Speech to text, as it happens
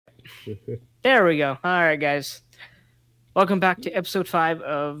There we go. All right, guys. Welcome back to episode 5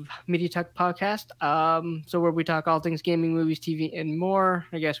 of Media Talk Podcast. So where we talk all things gaming, movies, TV, and more.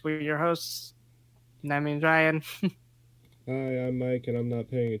 I guess we're your hosts. My name's Ryan. Hi, I'm Mike, and I'm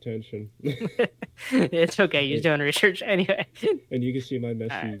not paying attention. It's okay. You're and, doing research anyway. and you can see my All right.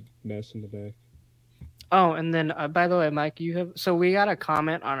 messy mess in the back. Oh, and then by the way, Mike, you have so we got a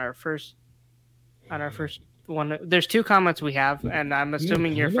comment on our first one. There's 2 comments we have, and I'm You have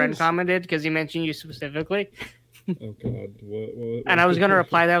assuming your friend comments? commented because he mentioned you specifically. Oh God, what? And I was gonna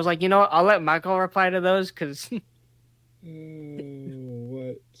reply that. I was like, you know what? I'll let Michael reply to those because What's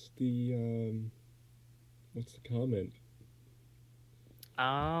the comment?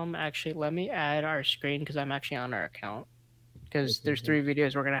 actually, let me add our screen because I'm actually on our account. Because Okay. there's 3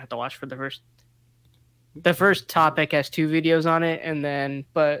 videos we're gonna have to watch for the first. The first topic has 2 videos on it, and then,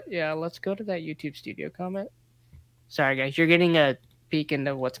 but yeah, let's go to that YouTube Studio comment. Sorry, guys, you're getting a peek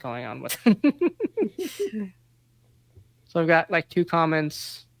into what's going on with. So I've got like 2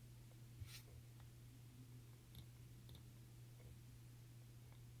 comments.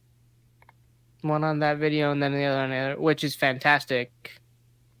 One on that video, and then the other on the other, which is fantastic.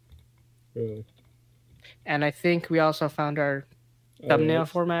 Really? And I think we also found our thumbnail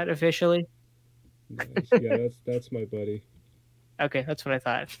format officially. Nice. Yeah, that's my buddy. Okay, that's what I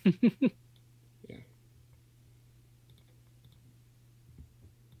thought. Yeah.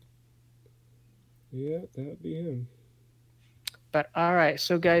 Yeah, that'd be him. But all right,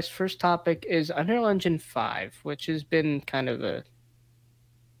 so guys, first topic is Unreal Engine 5, which has been kind of a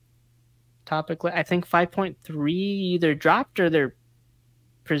topic. I think 5.3 either dropped or they're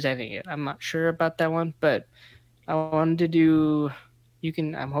presenting it. I'm not sure about that one, but I wanted to do.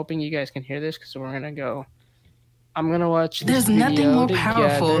 I'm hoping you guys can hear this because we're gonna go. I'm gonna watch. There's nothing more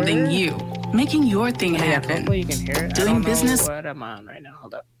powerful than you making your thing happen. Hopefully you can hear it. Doing I don't business. know what I'm on right now.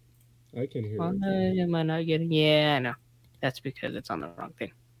 Hold up. I can hear it. Am I not getting? Yeah, I know. That's because it's on the wrong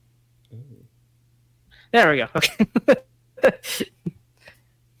thing. Oh. There we go. Okay.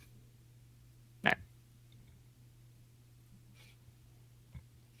 Right.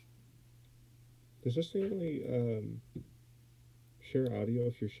 Does this thing only share audio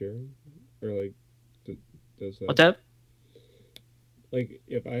if you're sharing, or like does that? What's up? Like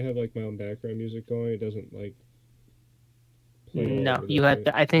if I have like my own background music going, it doesn't like. No, you have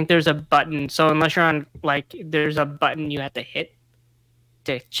to. I think there's a button. So unless you're on, like, there's a button you have to hit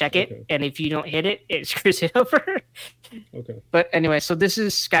to check it, Okay. and if you don't hit it, it screws it over. Okay. But anyway, so this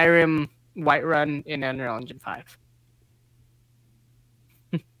is Skyrim Whiterun in Unreal Engine 5.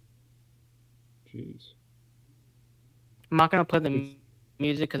 Jeez. I'm not gonna play the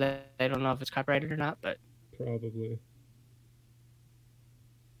music because I don't know if it's copyrighted or not, but Probably.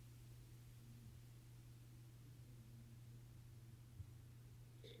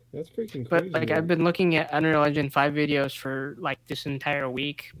 That's freaking crazy. But like I've been looking at Unreal Engine 5 videos for like this entire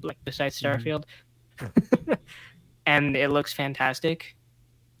week, like besides Starfield, and it looks fantastic.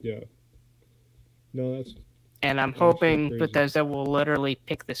 Yeah. No, that's. And I'm hoping Bethesda will literally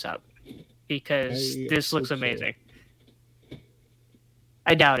pick this up because this looks amazing. So.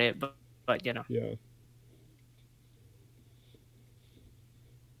 I doubt it, but you know. Yeah.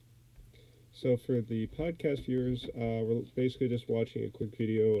 So for the podcast viewers, we're basically just watching a quick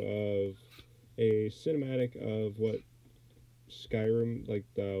video of a cinematic of what Skyrim, like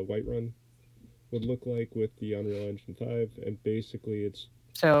the Whiterun, would look like with the Unreal Engine 5, and basically it's.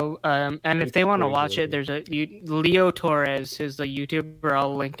 So, and if they want to watch it, there's Leo Torres is the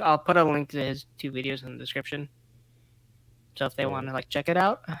YouTuber. I'll put a link to his 2 videos in the description. So if they want to like check it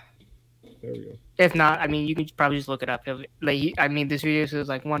out. There we go. If not, I mean, you can probably just look it up. I mean, this video is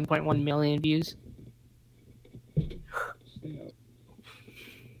like 1.1 million views.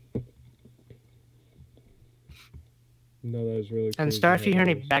 No, that is really cool. And sorry if you hear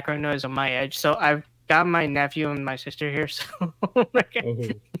any background noise on my edge. So I've got my nephew and my sister here. So oh,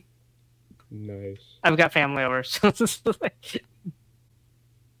 nice. I've got family over. So it's like...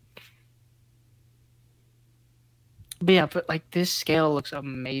 But yeah, but like this scale looks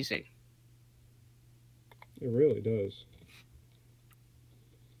amazing. It really does.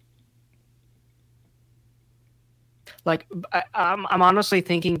 Like I'm honestly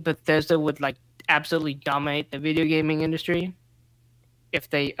thinking Bethesda would like absolutely dominate the video gaming industry if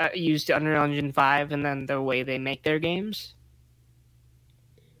they used Unreal Engine 5 and then the way they make their games.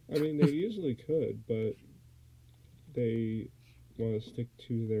 I mean, they easily could, but they want to stick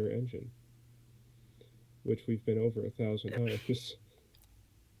to their engine, which we've been over 1,000 times.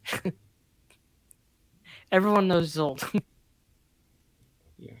 Everyone knows it's old.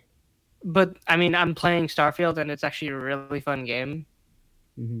 Yeah. But, I mean, I'm playing Starfield, and it's actually a really fun game.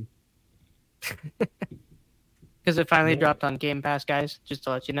 Mm-hmm. Because it finally No. dropped on Game Pass, guys. Just to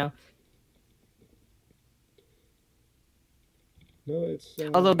let you know. No, it's.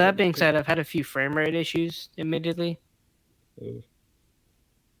 Although that being said, I've had a few frame rate issues, admittedly. Oh.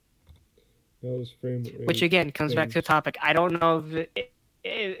 No, this frame rate Which again comes back to the topic. I don't know if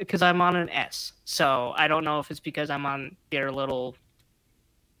because I'm on an S, so I don't know if it's because I'm on their little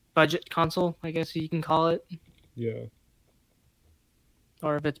budget console, I guess you can call it. Yeah.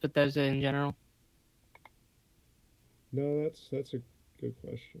 Or if it's Bethesda in general. No, that's a good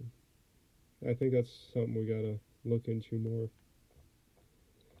question. I think that's something we gotta look into more.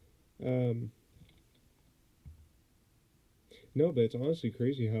 No, but it's honestly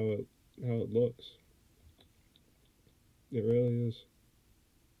crazy how it looks. It really is.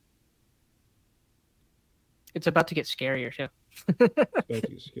 It's about to get scarier too. It's about to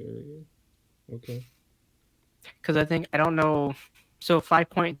get scarier. Okay. Because I don't know. So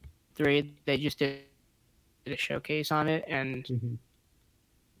 5.3, they just did a showcase on it, and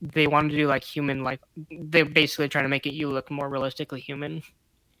they wanted to do like human, like they're basically trying to make it you look more realistically human.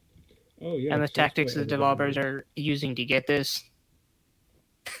 Oh yeah. And the tactics the developers are using to get this.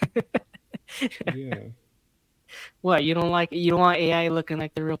 Yeah. What, you don't want AI looking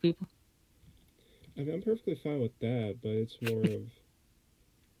like the real people? I mean, I'm perfectly fine with that, but it's more of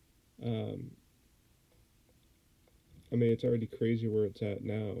I mean, it's already crazy where it's at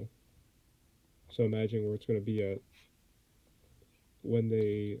now. So imagine where it's going to be at when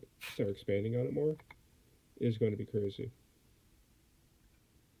they start expanding on it more is going to be crazy.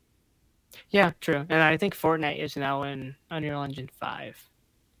 Yeah, true. And I think Fortnite is now in Unreal Engine 5.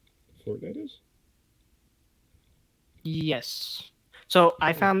 Fortnite is? Yes. So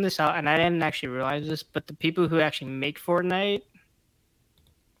I found this out, and I didn't actually realize this, but the people who actually make Fortnite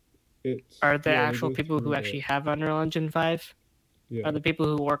are the actual people who actually have Unreal Engine 5. Yeah. Are the people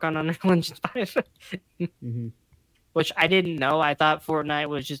who work on Unreal Engine 5. Which I didn't know. I thought Fortnite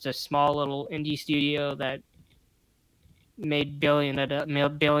was just a small little indie studio that made billions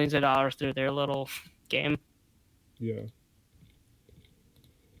of dollars through their little game. Yeah.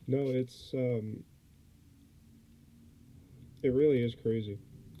 No, it's it really is crazy.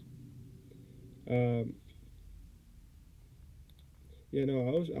 Yeah, no,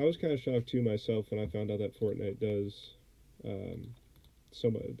 I was kind of shocked too myself when I found out that Fortnite does so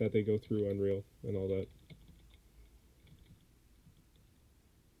much, that they go through Unreal and all that.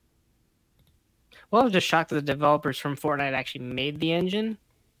 Well, I was just shocked that the developers from Fortnite actually made the engine.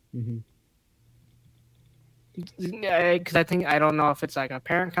 Because I don't know if it's like a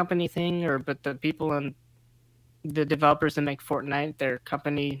parent company thing but the people and the developers that make Fortnite, their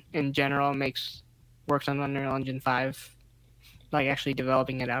company in general works on Unreal Engine 5, like actually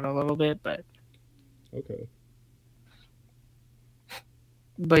developing it out a little bit, but okay.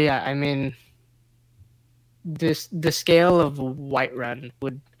 But yeah, I mean, the scale of Whiterun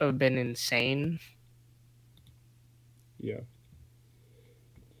would have been insane. Yeah.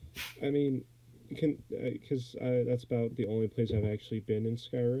 I mean, because that's about the only place I've actually been in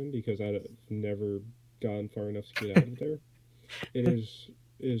Skyrim because I've never gone far enough to get out of there. It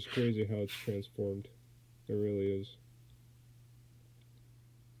is crazy how it's transformed. It really is.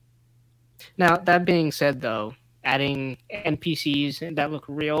 Now, that being said, though, adding NPCs that look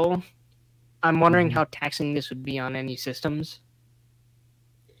real, I'm wondering how taxing this would be on any systems.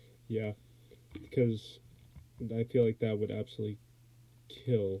 Yeah, because I feel like that would absolutely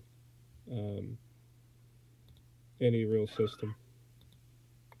kill any real system.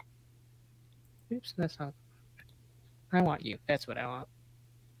 Oops, that's not. I want you. That's what I want.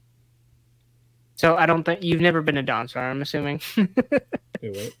 So I don't think you've never been to Dawnstar, I'm assuming. Hey,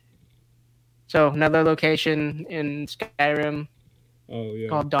 what? So another location in Skyrim. Oh yeah.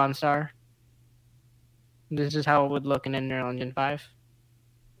 Called Dawnstar. This is how it would look in Unreal Engine 5.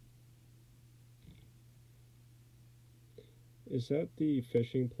 Is that the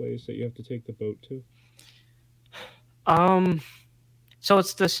fishing place that you have to take the boat to? So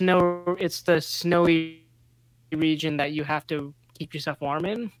it's the snowy region that you have to keep yourself warm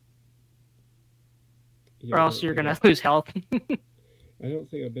in. Yeah, or else you're gonna lose health. I don't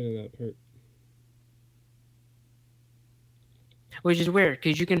think I've been in that part. Which is weird,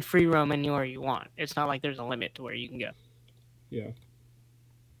 because you can free roam anywhere you want. It's not like there's a limit to where you can go. Yeah.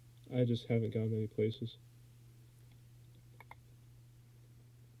 I just haven't gone many places.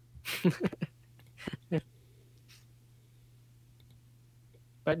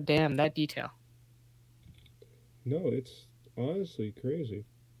 But damn, that detail. No, it's honestly crazy.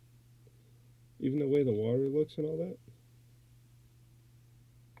 Even the way the water looks and all that.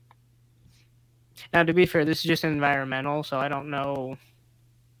 Now, to be fair, this is just environmental, so I don't know.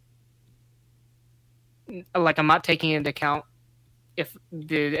 like I'm not taking into account if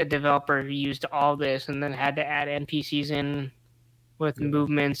the developer used all this and then had to add NPCs in with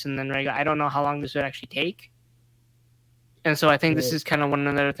movements and then regular. I don't know how long this would actually take. And so I think this is kind of one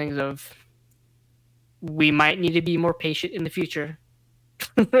of the things of we might need to be more patient in the future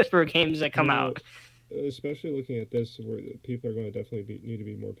for games that come out. Especially looking at this, where people are going to definitely need to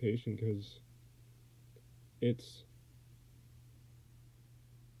be more patient because it's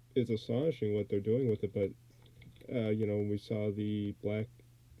astonishing what they're doing with it. But when we saw the Black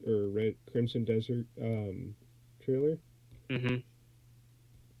or Red Crimson Desert trailer,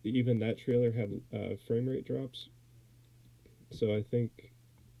 even that trailer had frame rate drops. So I think,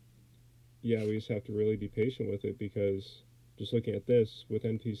 we just have to really be patient with it because just looking at this with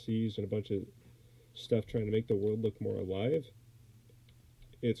NPCs and a bunch of stuff trying to make the world look more alive,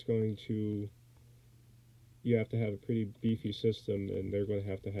 it's going to, you have to have a pretty beefy system, and they're going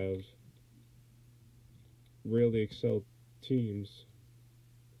to have really excelled teams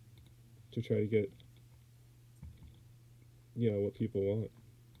to try to get what people want.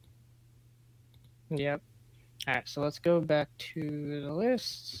 Yep. All right, so let's go back to the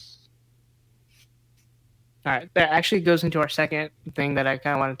lists. All right, that actually goes into our second thing that I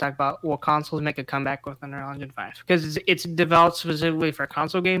kind of want to talk about. Will consoles make a comeback with Unreal Engine 5? Because it's developed specifically for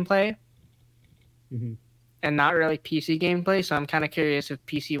console gameplay and not really PC gameplay, so I'm kind of curious if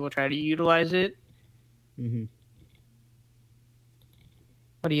PC will try to utilize it. What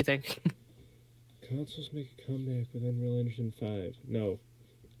do you think? Consoles make a comeback with Unreal Engine 5? No.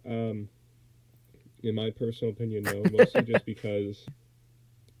 In my personal opinion, no. Mostly just because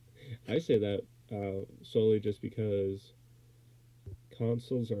I say that solely just because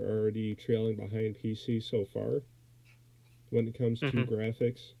consoles are already trailing behind PC so far when it comes to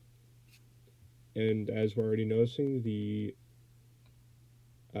graphics. And as we're already noticing, the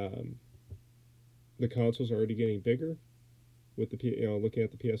consoles are already getting bigger with the looking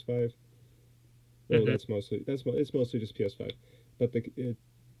at the PS5. Well, it's mostly just PS5, but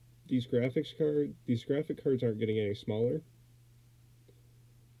these graphic cards aren't getting any smaller.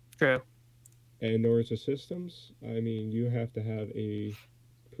 True. And nor is the systems. I mean, you have to have a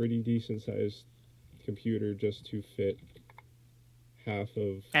pretty decent sized computer just to fit half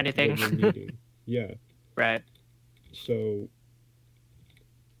of anything what you're needing. Yeah. Right. So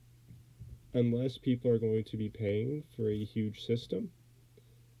unless people are going to be paying for a huge system,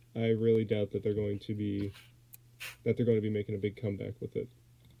 I really doubt that they're going to be making a big comeback with it.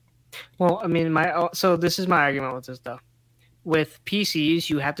 Well, I mean, so this is my argument with this though. With PCs,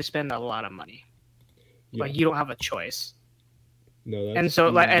 you have to spend a lot of money. Yeah. Like you don't have a choice. No, that's and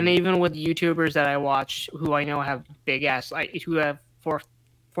so and even with YouTubers that I watch who I know have big ass who have $4,000,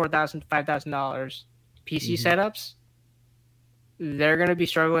 $5,000 PC setups, they're gonna be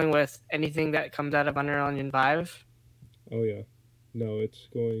struggling with anything that comes out of Unreal Engine 5. Oh yeah, no, it's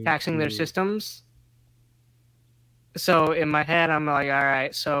going taxing their systems. So in my head, I'm like, all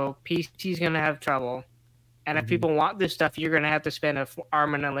right, so PC's gonna have trouble, and if people want this stuff, you're gonna have to spend an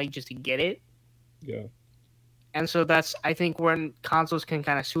arm and a leg just to get it. Yeah. And so that's, I think, when consoles can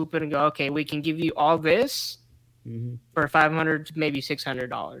kind of swoop in and go, okay, we can give you all this for $500 to maybe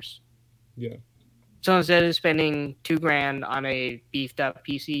 $600. Yeah. So instead of spending $2,000 on a beefed up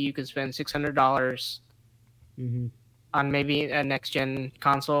PC, you can spend $600 on maybe a next gen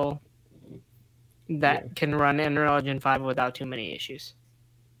console that can run Unreal Engine 5 without too many issues.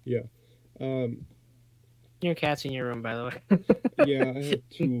 Yeah. Your cat's in your room, by the way. Yeah, I have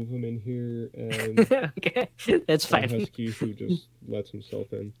two of them in here, and okay, that's fine. Husky who just lets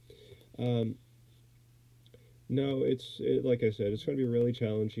himself in. No, like I said, it's going to be really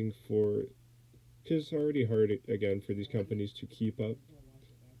challenging because it's already hard again for these companies to keep up.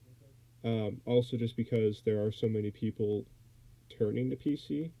 Also, just because there are so many people turning to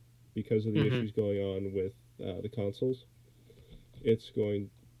PC because of the issues going on with the consoles, I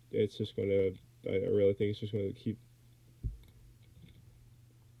really think it's just going to keep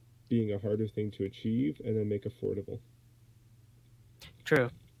being a harder thing to achieve and then make affordable. True.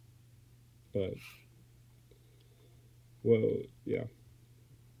 But, well, yeah.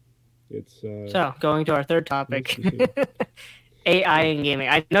 It's so going to our third topic. AI in gaming.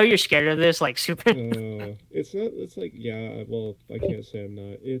 I know you're scared of this, like super. It's not. It's like, yeah. Well, I can't say I'm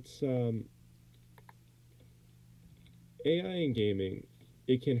not. It's AI in gaming.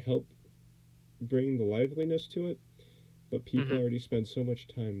 It can help bring the liveliness to it, but people already spend so much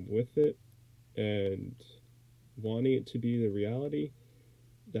time with it and wanting it to be the reality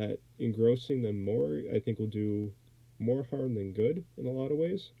that engrossing them more, I think, will do more harm than good in a lot of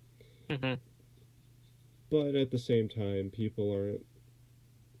ways. But at the same time, people aren't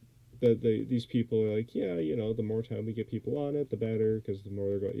these people are like, yeah, the more time we get people on it, the better, because the more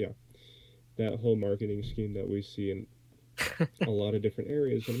they're going, yeah, that whole marketing scheme that we see in a lot of different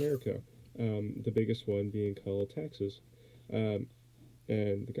areas in America. The biggest one being called taxes, um,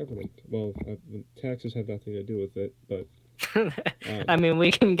 and the government. Well, taxes have nothing to do with it, but I mean,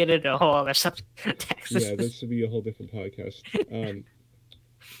 we can get into a whole other subject. Taxes. yeah, this would be a whole different podcast.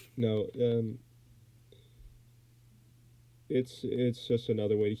 No, it's just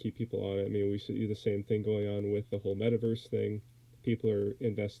another way to keep people on it. I mean, we see the same thing going on with the whole metaverse thing. People are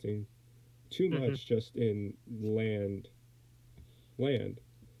investing too much just in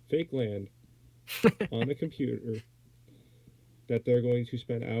fake land on a computer that they're going to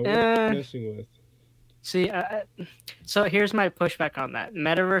spend hours messing with. See, so here's my pushback on that.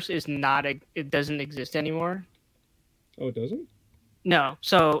 Metaverse is not it doesn't exist anymore. Oh, it doesn't? No.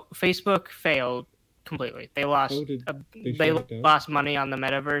 So Facebook failed completely. They lost. They lost money on the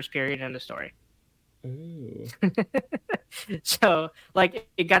metaverse. Period. End of story. Oh. So, like,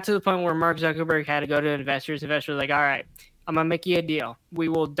 it got to the point where Mark Zuckerberg had to go to investors. Investors were like, all right, I'm gonna make you a deal. We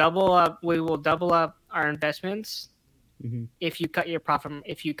will double up our investments if you cut your profit.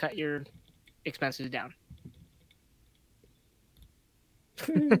 If you cut your expenses down.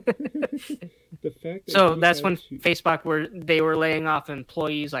 The fact that so that's when Facebook were laying off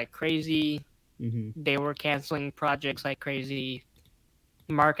employees like crazy. They were canceling projects like crazy.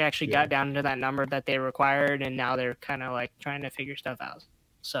 Mark actually got down to that number that they required, and now they're kind of like trying to figure stuff out.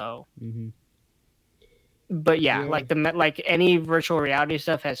 So, but yeah, like any virtual reality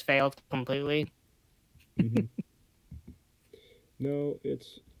stuff has failed completely. No,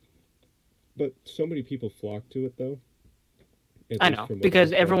 but so many people flock to it though. I know,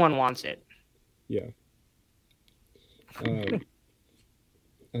 because everyone wants it. Yeah.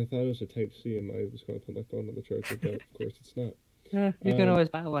 I thought it was a Type-C, and I was going to put my phone on the charger, but of course it's not. You can always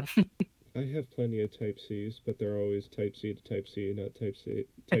buy one. I have plenty of Type-Cs, but they're always Type-C to Type-C, not Type-C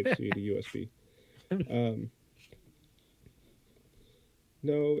to USB.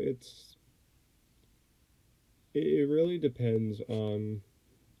 No, it really depends on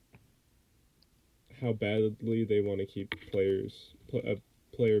how badly they want to keep a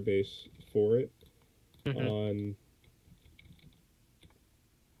player base for it on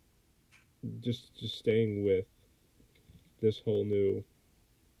just staying with this whole new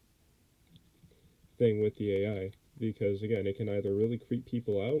thing with the AI, because again, it can either really creep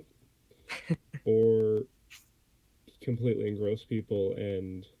people out or completely engross people,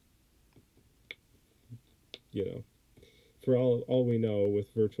 and for all we know, with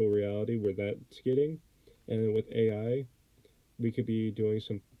virtual reality, where that's getting, and then with AI, we could be doing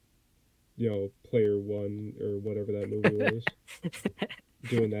some, Player One or whatever that movie was,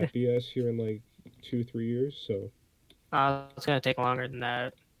 doing that BS here in like 2-3 years. So it's gonna take longer than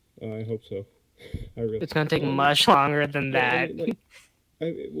that. I hope so. It's gonna take much longer than that.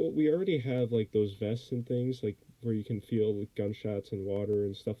 Well, we already have like those vests and things like where you can feel gunshots and water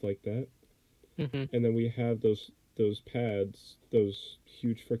and stuff like that. And then we have those pads, those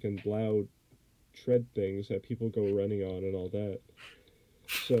huge freaking loud tread things that people go running on and all that.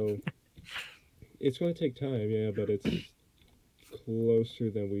 So it's going to take time, yeah, but it's closer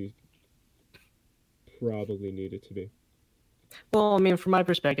than we probably need it to be. Well, I mean, from my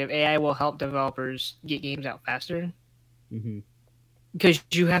perspective, AI will help developers get games out faster. Because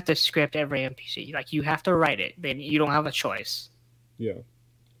you have to script every NPC. Like, you have to write it. Then you don't have a choice. Yeah.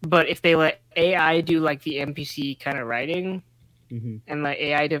 But if they let AI do, like, the NPC kind of writing, and let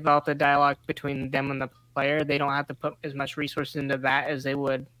AI develop the dialogue between them and the player, they don't have to put as much resources into that as they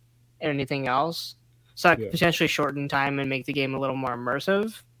would anything else. So that could potentially shorten time and make the game a little more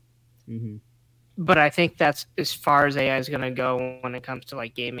immersive. But I think that's as far as AI is going to go when it comes to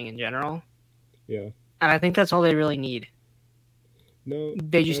like gaming in general. Yeah. And I think that's all they really need. No,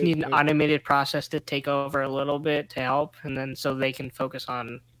 they just need an automated process to take over a little bit to help, and then so they can focus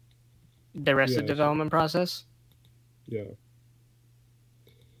on the rest of the development process. Yeah.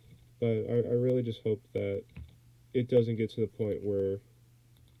 But I really just hope that it doesn't get to the point where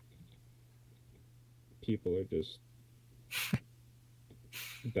people are just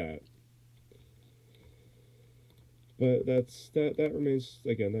that. But that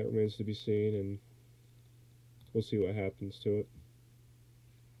remains to be seen, and we'll see what happens to it.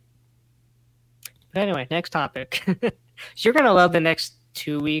 But anyway, next topic. So you're gonna love the next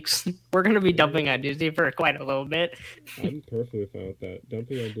 2 weeks. We're gonna be dumping on Disney for quite a little bit. I'm perfectly fine with that.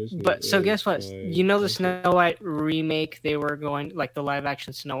 Dumping on Disney. But so guess what? You know the Snow White remake they were going, like the live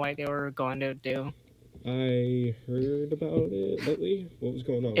action Snow White they were going to do? I heard about it lately. What was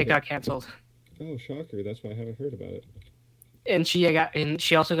going on? It got canceled. Oh, shocker. That's why I haven't heard about it. and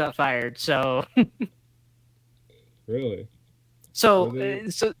she also got fired. So Really? so Really?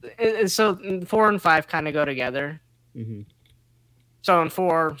 so 4 and 5 kind of go together. Mm-hmm. So in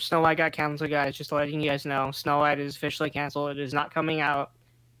 4, Snow White got canceled, guys. Just letting you guys know, Snow White is officially canceled. It is not coming out.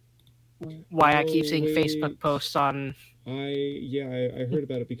 Why I keep Oh seeing Facebook wait, posts on. I heard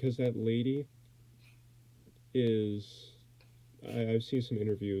about it because that lady is. I've seen some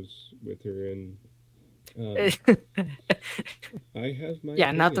interviews with her, and um, I have my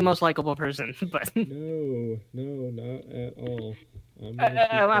Yeah, not the most opinions. likable person, but No, no, not at all. I'm gonna keep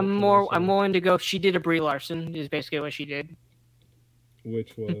that I'm to more. I'm myself. willing to go. She did a Brie Larson. Is basically what she did.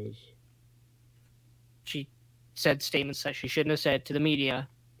 Which was, She said statements that she shouldn't have said to the media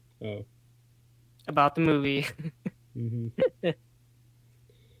oh, about the movie. mm-hmm,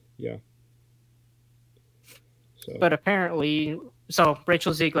 yeah. So, But apparently, so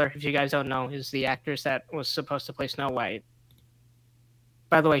Rachel Ziegler, if you guys don't know, is the actress that was supposed to play Snow White.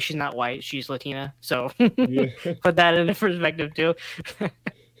 By the way, she's not white; she's Latina. So yeah, put that into perspective too.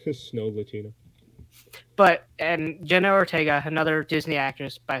 Snow Latina. And Jenna Ortega, another Disney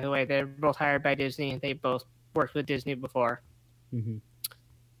actress, by the way, they're both hired by Disney. They both worked with Disney before. Mm-hmm.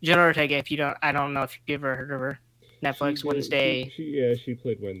 Jenna Ortega, if you don't, I don't know if you've ever heard of her. She Netflix did. Wednesday. She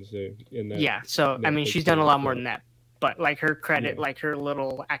played Wednesday in that Yeah, so I mean, Netflix she's done a series. lot more Yeah, than that. But like her credit, yeah. like her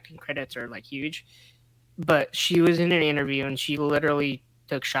little acting credits are like huge. But she was in an interview and she literally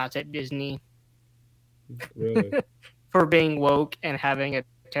took shots at Disney Really. for being woke and having a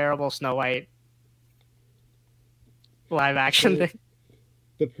terrible Snow White live action So thing.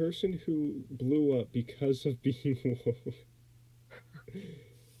 the person who blew up because of being woke,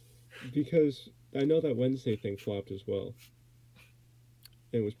 because I know that Wednesday thing flopped as well.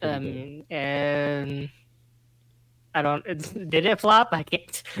 It was pretty bad. And I don't. Did it flop? I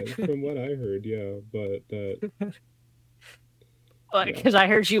can't. From what I heard, yeah, but that, yeah, Because I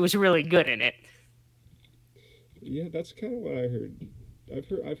heard she was really good in it. yeah, that's kind of what I heard.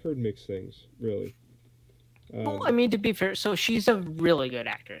 I've heard mixed things, really. Well, I mean, to be fair, so she's a really good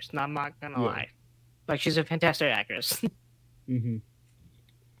actress. I'm not gonna Yeah. lie. Like, she's a fantastic actress. Mm-hmm.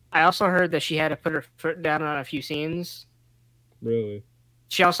 I also heard that she had to put her foot down on a few scenes. Really.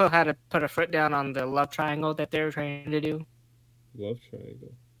 She also had to put her foot down on the love triangle that they were trying to do. Love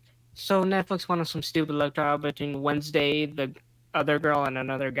triangle. So Netflix wanted some stupid love triangle between Wednesday, the other girl, and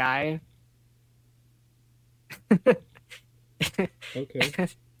another guy. Okay.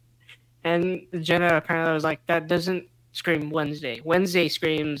 And Jenna apparently was like, that doesn't scream Wednesday. Wednesday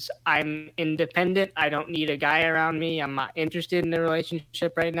screams, I'm independent. I don't need a guy around me. I'm not interested in a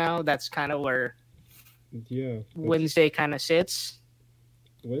relationship right now. That's kind of where Yeah. Wednesday kind of sits.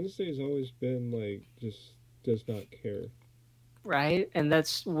 Wednesday's always been like just does not care. Right. And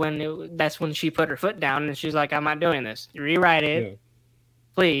that's when she put her foot down and she's like, I'm not doing this. Rewrite it, Yeah.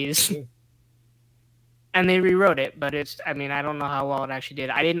 please. Yeah. And they rewrote it, but I don't know how well it actually did.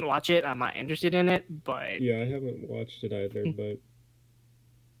 I didn't watch it. I'm not interested in it, but Yeah, I haven't watched it either, but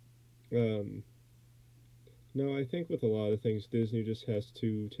no, I think with a lot of things Disney just has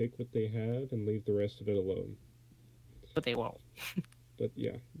to take what they have and leave the rest of it alone. they won't. But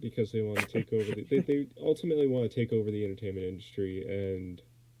yeah, because they want to take over they ultimately want to take over the entertainment industry and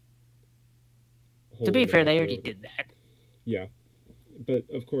To be hold fair, they Apple already over. did that. Yeah, but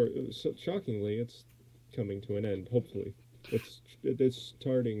of course, so shockingly, it's coming to an end. Hopefully, it's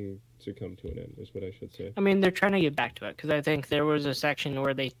starting to come to an end. Is what I should say. I mean, they're trying to get back to it because I think there was a section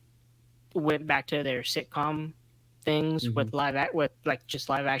where they went back to their sitcom things Mm-hmm. with like just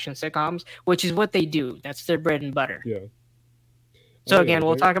live action sitcoms, which is what they do. That's their bread and butter. Yeah. So Oh, again, yeah,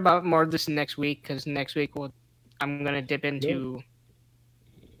 we'll talk about more of this next week because next week I'm gonna dip into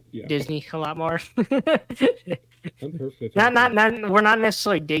Disney a lot more. I'm perfectly fine. We're not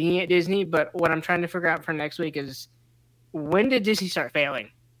necessarily digging at Disney, but what I'm trying to figure out for next week is when did Disney start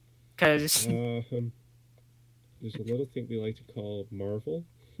failing? Because there's a little thing we like to call Marvel.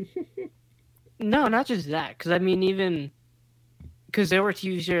 no, not just that. Because I mean, even because there were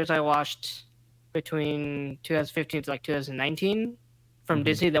TV series I watched between 2015 to like 2019 from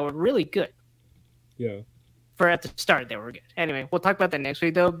Disney that were really good. Yeah. For at the start, they were good. Anyway, we'll talk about that next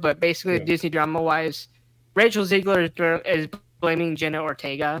week, though. But basically, Disney drama-wise, Rachel Ziegler is blaming Jenna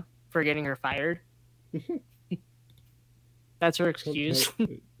Ortega for getting her fired. That's her excuse.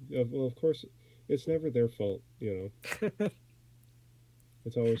 Well, of course, it's never their fault, you know.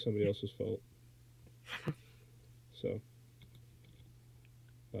 It's always somebody else's fault. So,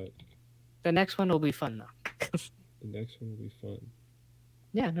 but the next one will be fun, though. The next one will be fun.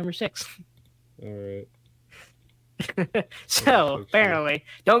 Yeah, number 6. All right. So apparently,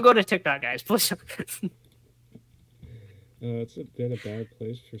 don't go to TikTok, guys. Please. It's been a bad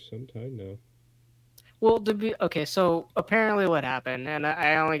place for some time now. Well, okay, so apparently what happened, and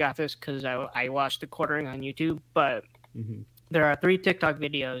I only got this because I watched the quartering on YouTube, but Mm-hmm. there are 3 TikTok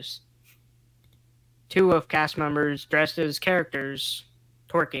videos, 2 of cast members dressed as characters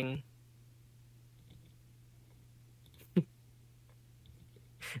twerking.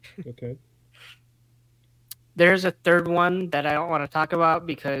 Okay. There's a third one that I don't want to talk about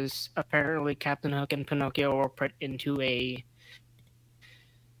because apparently Captain Hook and Pinocchio were put into a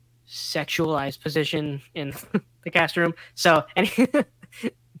sexualized position in the cast room. So,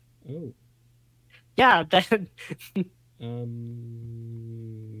 Oh. yeah,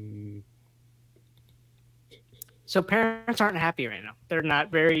 Um. so parents aren't happy right now. They're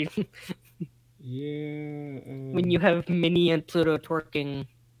not very. Yeah. When you have Minnie and Pluto twerking.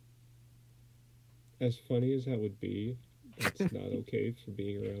 As funny as that would be, that's not okay for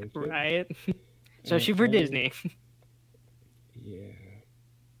being around kids. Right? Especially for Disney. Yeah.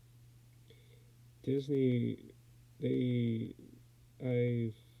 Disney, they,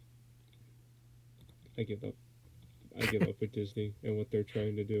 I, I give up. I give up with Disney and what they're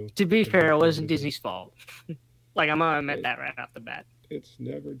trying to do. To be fair, it wasn't Disney's fault. Like, I'm gonna admit that right off the bat. It's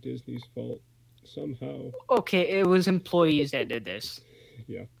never Disney's fault. Somehow. Okay, it was employees that did this.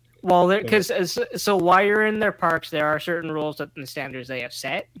 Yeah. Well, because so while you're in their parks, there are certain rules and standards they have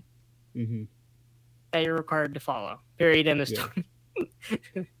set Mm-hmm. that you're required to follow. Period. End of Yeah. story.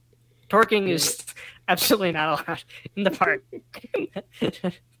 Twerking is absolutely not allowed in the park.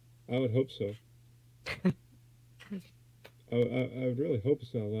 I would hope so. I would really hope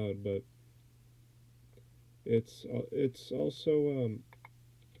it's not allowed, but it's also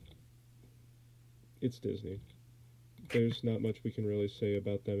it's Disney. There's not much we can really say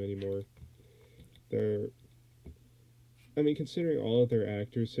about them anymore. They're, I mean, considering all of their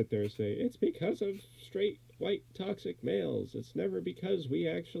actors sit there and say it's because of straight white toxic males. It's never because we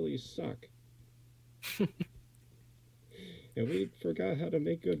actually suck. And we forgot how to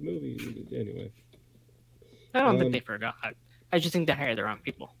make good movies. Anyway. I don't think they forgot. I just think they hired the wrong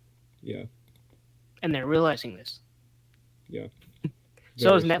people. Yeah. And they're realizing this. Yeah.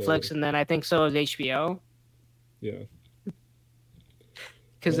 So is Netflix, and then I think so is HBO. Yeah.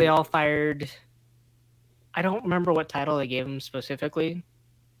 Because they all fired. I don't remember what title they gave them specifically,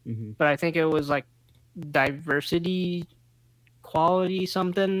 but I think it was like diversity, quality,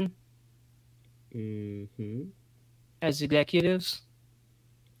 something. Mm-hmm. As executives.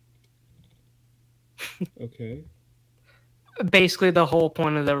 Okay. Basically, the whole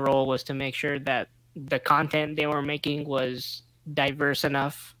point of the role was to make sure that the content they were making was diverse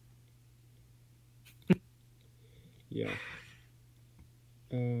enough. Yeah.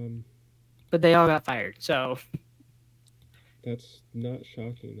 But they all got fired, so. That's not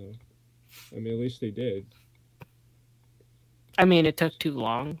shocking, though. I mean, at least they did. I mean, it took too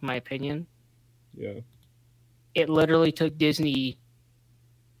long, in my opinion. Yeah. It literally took Disney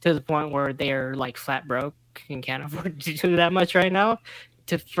to the point where they're like flat broke and can't afford to do that much right now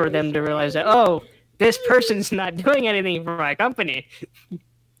for them to realize that, oh, this person's not doing anything for my company.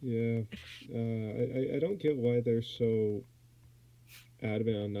 Yeah. I don't get why they're so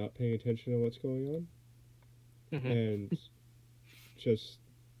adamant on not paying attention to what's going on. And just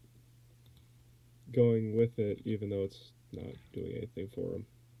going with it, even though it's not doing anything for them.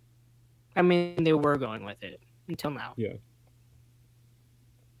 I mean, they were going with it until now. Yeah.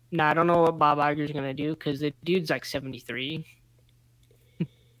 Now, I don't know what Bob Iger's going to do because the dude's like 73.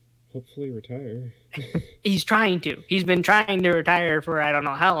 Hopefully retire. He's trying to. He's been trying to retire for I don't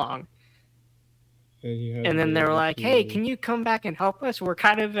know how long. And then they were like, hey, can you come back and help us? We're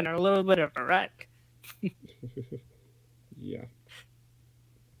kind of in a little bit of a rut. Yeah.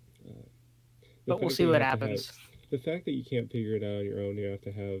 But we'll see what happens. The fact that you can't figure it out on your own, you have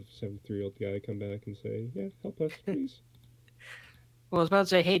to have 73-year-old guy come back and say, yeah, help us, please. Well, I was about to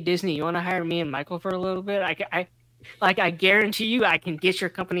say, hey, Disney, you want to hire me and Michael for a little bit? I guarantee you I can get your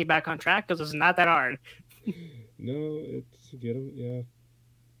company back on track because it's not that hard. No, it's get them, yeah.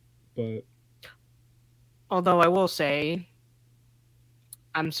 But. Although I will say,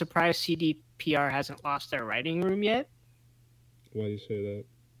 I'm surprised CDPR hasn't lost their writing room yet. Why do you say that?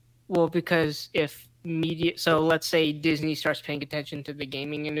 Well, because if media, so let's say Disney starts paying attention to the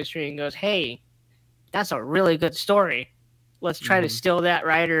gaming industry and goes, hey, that's a really good story. Let's try to steal that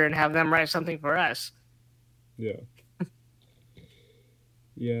writer and have them write something for us. Yeah.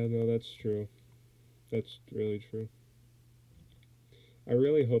 Yeah, no, that's true. That's really true. I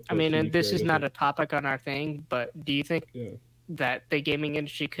really hope. I mean, and this is not a topic on our thing, but do you think that the gaming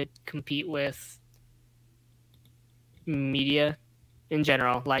industry could compete with media in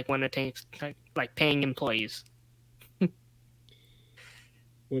general, like when it takes like paying employees?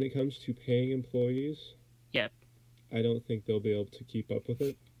 when it comes to paying employees, Yep. I don't think they'll be able to keep up with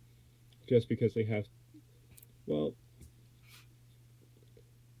it, just because they have. Well,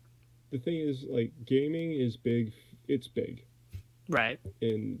 the thing is, like, gaming is big. It's big, Right.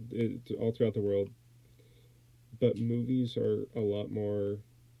 all throughout the world. But movies are a lot more,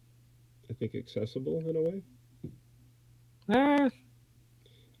 I think, accessible in a way. Uh,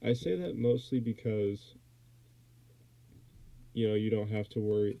 I say that mostly because, you don't have to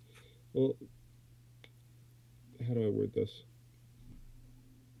worry. Well, how do I word this?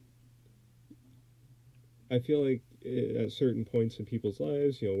 I feel like at certain points in people's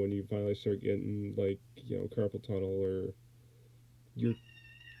lives, when you finally start getting, like, carpal tunnel, or your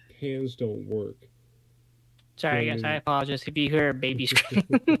hands don't work. sorry, guys. I apologize if you hear a baby scream.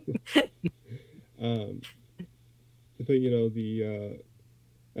 um, but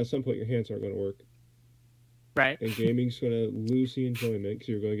at some point your hands aren't going to work, Right. and gaming's going to lose the enjoyment because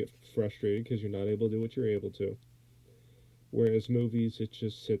you're going to get frustrated because you're not able to do what you're able to. Whereas movies, it's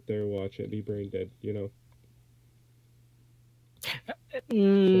just sit there, watch it, be brain dead.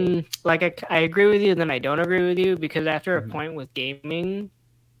 Like I agree with you, and then I don't agree with you, because after a point with gaming,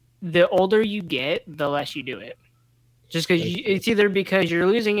 the older you get, the less you do it. Just because it's either because you're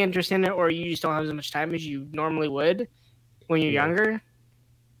losing interest in it, or you just don't have as much time as you normally would when you're younger.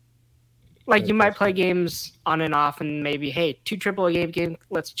 Like, you might play games on and off, and maybe, hey, 2 AAA game,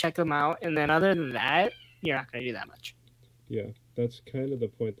 let's check them out. And then other than that, you're not going to do that much. Yeah, that's kind of the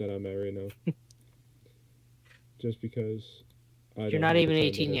point that I'm at right now. Just because you're not even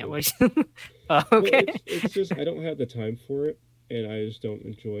 18 yet. Oh, okay. Well, it's just I don't have the time for it, and I just don't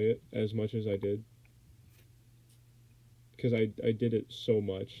enjoy it as much as I did. Because I did it so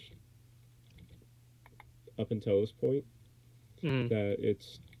much up until this point that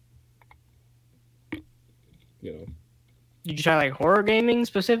it's, Did you try, like, horror gaming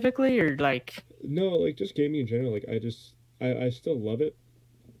specifically, or like? No, like, just gaming in general. Like, I still love it,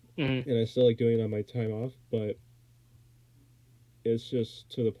 and I still like doing it on my time off, but it's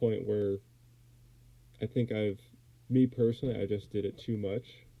just to the point where I think me personally, I just did it too much.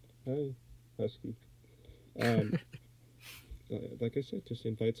 Hi, Husky. Like I said, just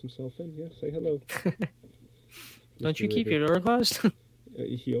invites himself in. Yeah, say hello. Don't you keep your door closed?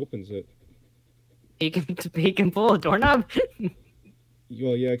 He opens it. He can pull a doorknob?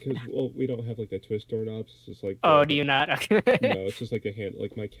 Well, yeah, because we don't have, like, the twist doorknobs. It's just like... Oh, do you not? Okay. No, it's just like a hand...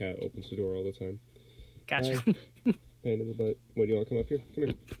 Like, my cat opens the door all the time. Gotcha. Pain in the butt. What, do you want to come up here? Come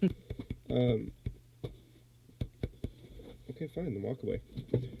here. Okay, fine, then walk away.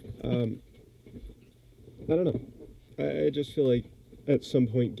 I don't know. I just feel like at some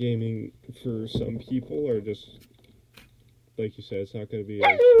point gaming for some people are just... Like you said, it's not going to be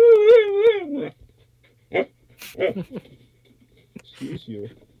as... Excuse you.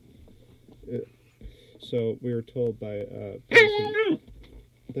 So we were told by a person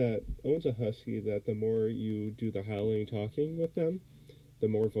that owns a husky that the more you do the howling talking with them, the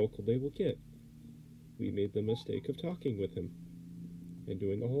more vocal they will get. We made the mistake of talking with him and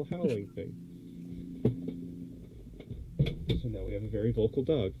doing the whole howling thing. So now we have a very vocal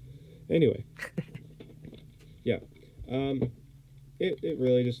dog. Anyway. Yeah. It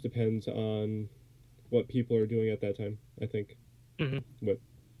really just depends on what people are doing at that time, I think.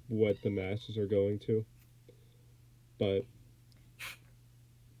 What the masses are going to. But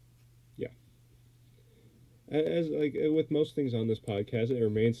yeah. As like with most things on this podcast, it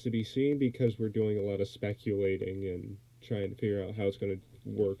remains to be seen because we're doing a lot of speculating and trying to figure out how it's going to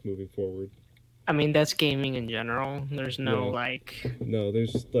work moving forward. I mean, that's gaming in general. There's no No,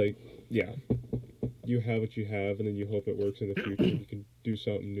 there's like, yeah. You have what you have, and then you hope it works in the future. You can do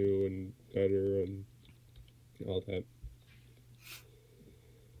something new and better and all that.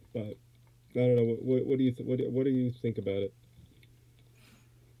 But I don't know. What do you what do you think about it?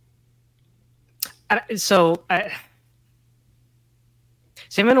 I'm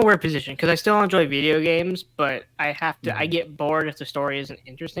in a weird position because I still enjoy video games, but I have to. I get bored if the story isn't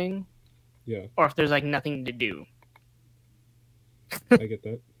interesting. Yeah. Or if there's like nothing to do. I get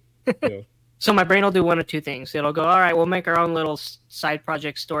that. Yeah. So my brain will do one of two things. It'll go, all right, we'll make our own little side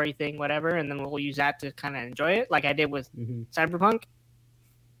project story thing, whatever, and then we'll use that to kind of enjoy it, like I did with Cyberpunk.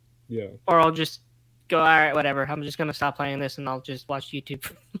 Yeah. Or I'll just go, all right, whatever. I'm just gonna stop playing this, and I'll just watch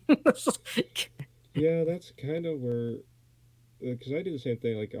YouTube. Yeah, that's kind of where, because I do the same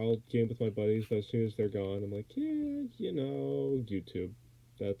thing. Like, I'll game with my buddies, but as soon as they're gone, I'm like, yeah, YouTube.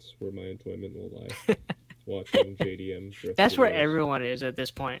 That's where my enjoyment will lie. Watching JDM. That's where everyone is at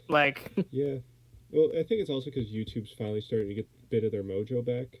this point. Like, yeah. Well, I think it's also because YouTube's finally starting to get a bit of their mojo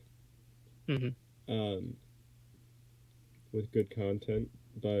back. With good content.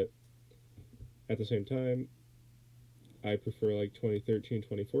 but at the same time, I prefer like 2013,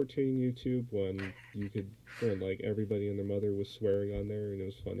 2014 YouTube when like everybody and their mother was swearing on there and it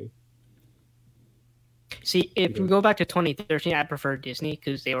was funny. See, if we go back to 2013, I prefer Disney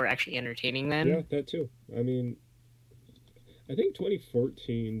because they were actually entertaining then. Yeah, that too. I mean, I think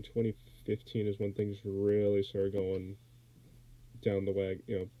 2014, 2015 is when things really started going down the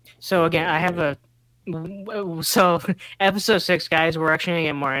wagon. So again, I have a. So episode 6, guys, we're actually gonna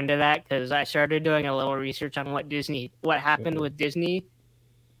get more into that because I started doing a little research on what happened with Disney,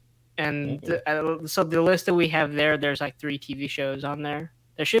 and so the list that we have there's like 3 TV shows on there.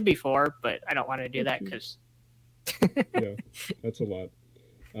 There should be 4, but I don't want to do that because. Yeah, that's a lot.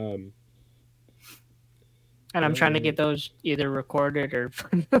 And I'm trying to get those either recorded or,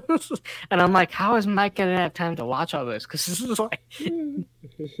 and I'm like, how is Mike gonna have time to watch all this? Because this is like,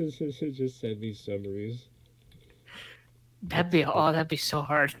 just send me summaries. That'd be so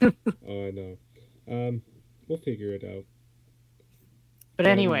hard. Oh, I know. We'll figure it out. But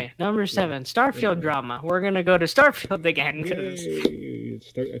anyway, number 7, Starfield drama. We're gonna go to Starfield again.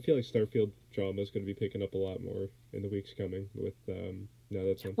 I feel like Starfield drama is going to be picking up a lot more in the weeks coming. With now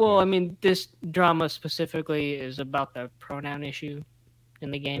that's on. Well, I mean, this drama specifically is about the pronoun issue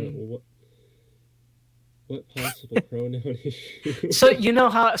in the game. What possible pronoun issue? So you know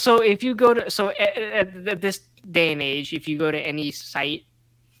how? So if you go to at this day and age, if you go to any site,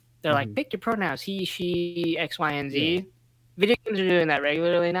 they're like, pick your pronouns: he, she, X, Y, and Z. Yeah. Video games are doing that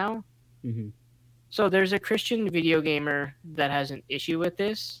regularly now. Mm-hmm. So there's a Christian video gamer that has an issue with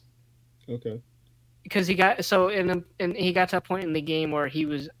this. Okay. Because he got he got to a point in the game where he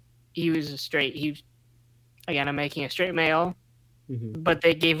was straight. I'm making a straight male, but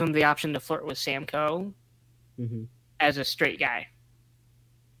they gave him the option to flirt with Sam Coe as a straight guy.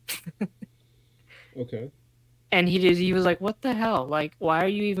 Okay. And he was like, "What the hell? Like, why are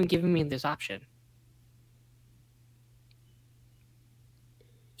you even giving me this option?"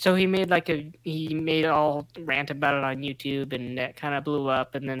 So he made all rant about it on YouTube, and that kind of blew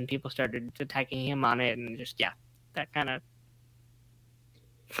up, and then people started attacking him on it, and just that kind of.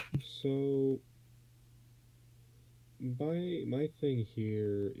 So my thing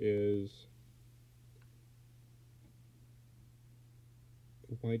here is,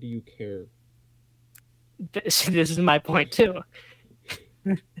 why do you care? This is my point too.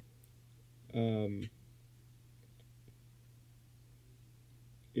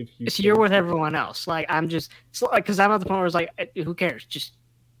 You're with everyone else. Like, I'm just because I'm at the point where it's like, who cares? Just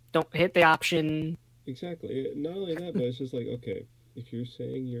don't hit the option. Exactly. Not only that, but it's just like, okay, if you're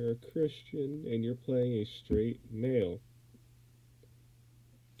saying you're a Christian and you're playing a straight male,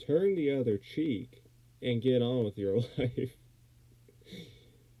 turn the other cheek and get on with your life.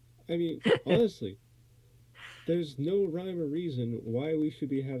 I mean, honestly, there's no rhyme or reason why we should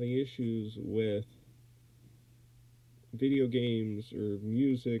be having issues with video games or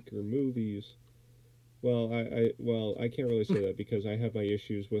music or movies. Well, I can't really say that because I have my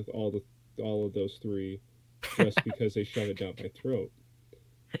issues with all of those 3 just because they shove it down my throat.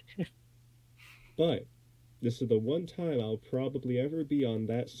 But this is the one time I'll probably ever be on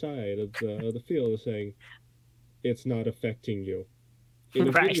that side of the field of saying it's not affecting you. In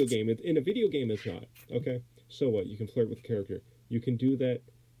a video game, it's not. Okay, so what? You can flirt with the character. You can do that.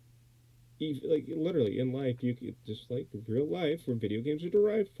 Like, literally in life, you could, just like real life where video games are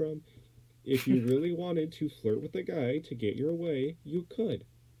derived from, if you really wanted to flirt with a guy to get your way, you could.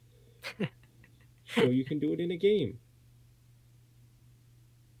 So you can do it in a game.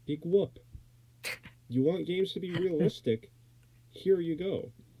 Big whoop. You want games to be realistic, here you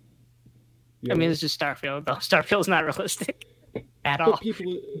go. I mean, it's just Starfield, though. Starfield's not realistic at all.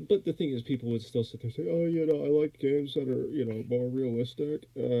 But the thing is, people would still sit there and say, oh, I like games that are, more realistic,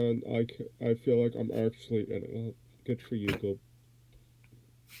 and I feel like I'm actually in it. Well, good for you, go.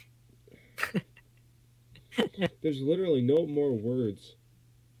 There's literally no more words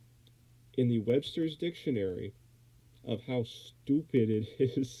in the Webster's dictionary of how stupid it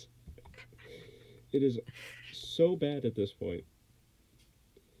is. It is so bad at this point.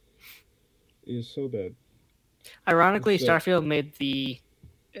 It is so bad. Ironically, Starfield made the...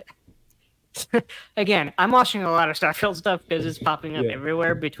 Again, I'm watching a lot of Starfield stuff because it's popping up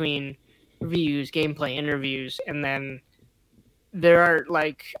everywhere between reviews, gameplay, interviews, and then there are,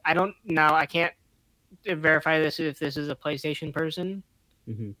 like... I can't verify this if this is a PlayStation person,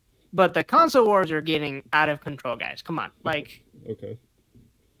 but the console wars are getting out of control, guys. Come on. Like... Okay.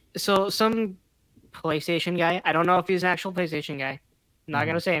 So, some PlayStation guy, I don't know if he's an actual PlayStation guy, I'm not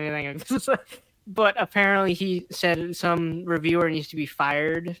going to say anything, but apparently he said some reviewer needs to be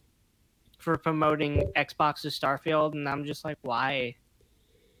fired for promoting Xbox's Starfield, and I'm just like, why?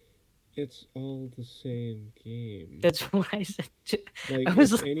 It's all the same game. That's why I said. Like, I if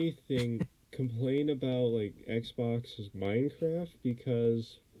was like, anything, complain about like Xbox's Minecraft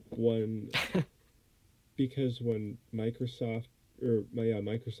because when Microsoft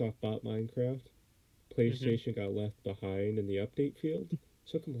bought Minecraft, mhm. PlayStation got left behind in the update field.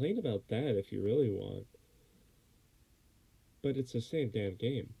 So complain about that if you really want. But it's the same damn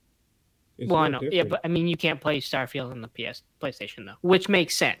game. It's Well, I no know. Yeah, different. but I mean, you can't play Starfield on the PlayStation though, which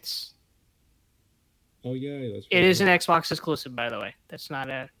makes sense. Oh yeah, that's It right. I is an haven't. Xbox exclusive, by the way. That's not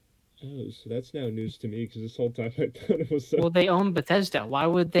a. Oh, so that's now news to me because this whole time I thought it was a. Well, they own Bethesda. Why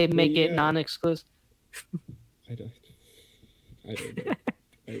would they Well, make it yeah. non-exclusive? I don't. I don't know.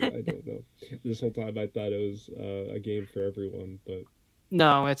 I don't know. This whole time I thought it was a game for everyone, but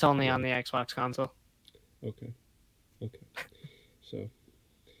No, it's only yeah. on the Xbox console. Okay. Okay. So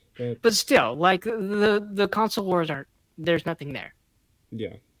that But still, like the console wars are there's nothing there.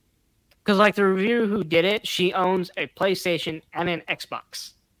 yeah. Because like the reviewer who did it, she owns a PlayStation and an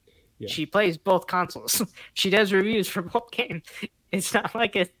Xbox. Yeah. She plays both consoles. She does reviews for both games. It's not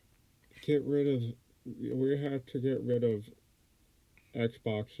like it. Get rid of. We have to get rid of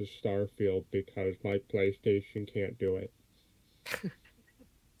Xbox's Starfield because my PlayStation can't do it.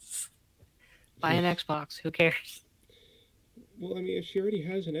 Buy an Xbox. Who cares? Well, I mean, if she already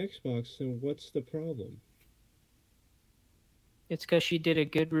has an Xbox, then what's the problem? It's because she did a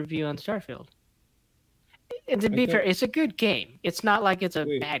good review on Starfield. And to I be fair, thought. it's a good game. It's not like it's a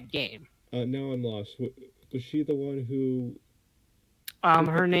Wait, bad game. now I'm lost. Was she the one who Her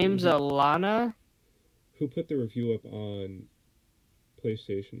put the name's review Alana. who put the review up on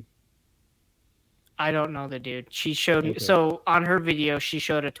PlayStation? I don't know the dude. She showed me. Okay. So on her video, she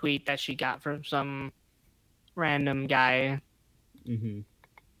showed a tweet that she got from some random guy Mm-hmm.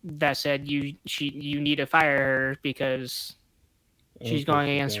 that said you need to fire her because she's Okay, going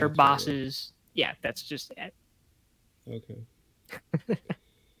so against her that's what it was. bosses. Yeah, that's just it. Okay.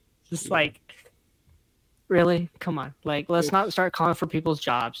 Just Yeah. like really, come on. Like let's not It's start calling for people's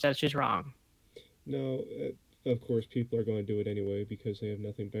jobs. That's just wrong. no. Of course, people are going to do it anyway because they have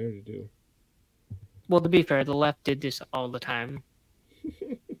nothing better to do. Well, to be fair, the left did this all the time.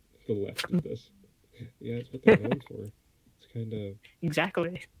 The left did this. Yeah, it's what they're known for. It's kind of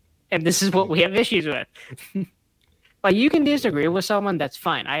Exactly. And this is what like we have issues with. Like you can yeah, disagree with someone, that's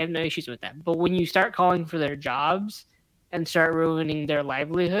fine. I have no issues with that. But when you start calling for their jobs and start ruining their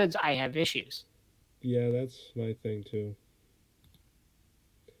livelihoods, I have issues. yeah. That's my thing too.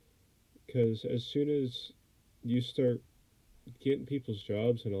 Because as soon as you start getting people's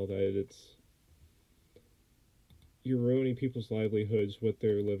jobs and all that, you're ruining people's livelihoods, what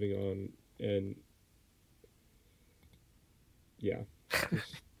they're living on, and yeah,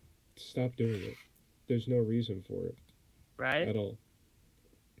 just stop doing it. There's no reason for it Right? at all.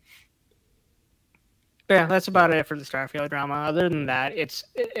 But yeah, that's So about it for the Starfield drama. Other than that,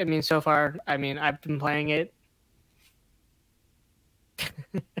 I mean, so far, I mean, I've been playing it.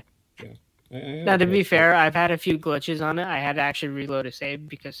 yeah, I Now, haven't to be touched it. fair, I've had a few glitches on it. I had to actually reload a save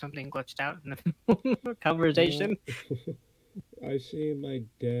because something glitched out in the Uh, conversation. I see my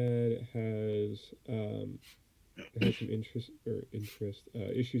dad has some interest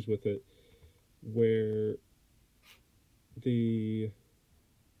issues with it, where the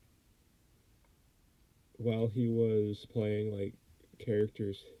while he was playing, like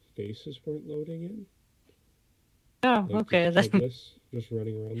characters' faces weren't loading in, Oh, like just okay. Then, headless, just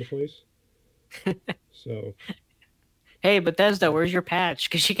running around the place. So hey, Bethesda, where's your patch?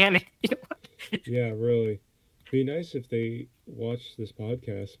 Because you can't. yeah, really, be nice if they watch this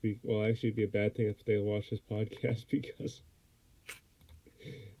podcast. Well, actually, it'd be a bad thing if they watch this podcast because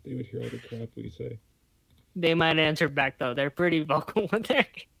they would hear all the crap we say. They might answer back though. They're pretty vocal with their.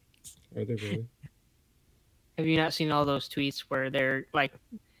 Are they really? Have you not seen all those tweets where they're like,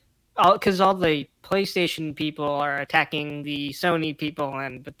 all because all the PlayStation people are attacking the Sony people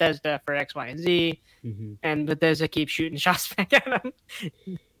and Bethesda for X, Y, and Z, Mm-hmm. and Bethesda keeps shooting shots back at them.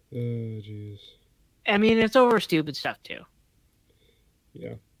 Oh, jeez. I mean, it's over stupid stuff too.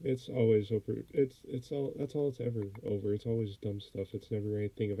 Yeah, it's always over. It's all that's all it's ever over. It's always dumb stuff. It's never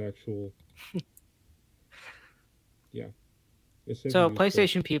anything of actual. Yeah, it's never So, useful.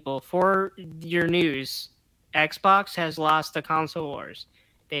 PlayStation people, for your news, Xbox has lost the console wars.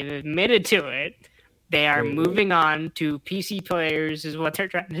 They've admitted to it. They are Wait, what? moving on to PC players, is what they're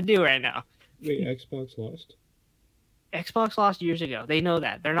trying to do right now. Wait, Xbox lost? Xbox lost years ago. They know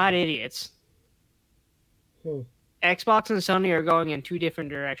that. They're not idiots. Huh? Xbox and Sony are going in two different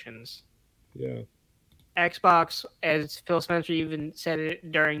directions. Yeah. Xbox, as Phil Spencer even said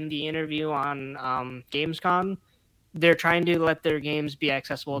it during the interview on Gamescom, they're trying to let their games be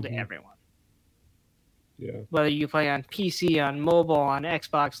accessible to everyone. Yeah. Whether you play on PC, on mobile, on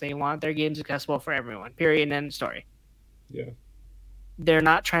Xbox, they want their games accessible for everyone. Period. End of story. Yeah. They're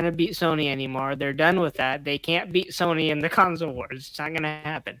not trying to beat Sony anymore. They're done with that. They can't beat Sony in the console wars. It's not going to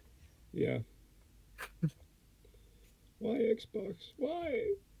happen. Yeah. Why Xbox?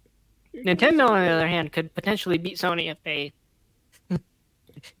 Why? Nintendo, on the other hand, could potentially beat Sony if they...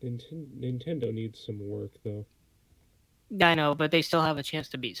 Nintendo needs some work, though. I know, but they still have a chance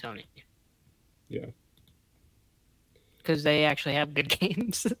to beat Sony. Yeah. Because they actually have good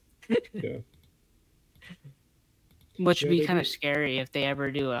games. Yeah. Which would be kind of scary if they ever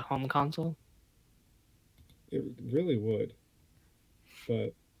do a home console. It really would.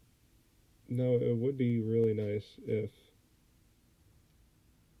 But, no, it would be really nice if,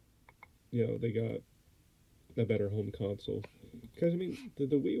 they got a better home console. Because, I mean, the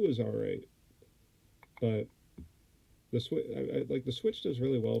Wii was alright. But the Switch, the Switch does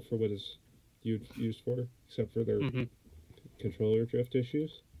really well for what it's used for, except for their controller drift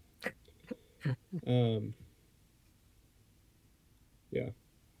issues. Yeah.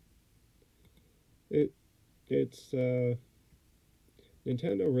 It's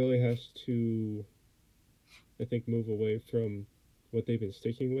Nintendo really has to, I think, move away from what they've been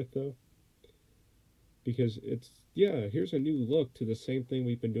sticking with, though. Because here's a new look to the same thing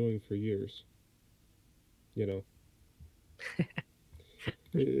we've been doing for years.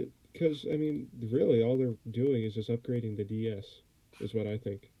 Because, I mean, really, all they're doing is just upgrading the DS, is what I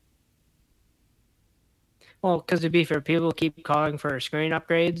think. Well, because to be fair, people keep calling for screen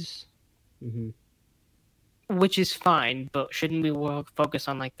upgrades, which is fine, but shouldn't we focus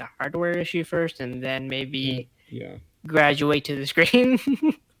on, the hardware issue first and then maybe graduate to the screen?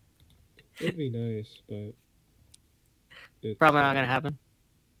 It'd be nice, but... It's probably not going to happen.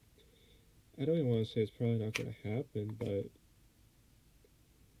 I don't even want to say it's probably not going to happen, but...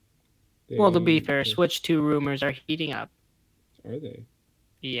 Well, to be fair, Switch 2 rumors are heating up. Are they?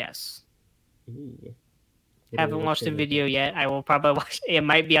 Yes. Ooh. Haven't watched the video yet. I will probably watch it. It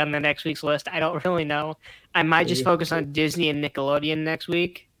might be on the next week's list. I don't really know. I might just focus on Disney and Nickelodeon next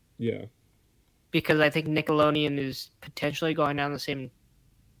week. Yeah. Because I think Nickelodeon is potentially going down the same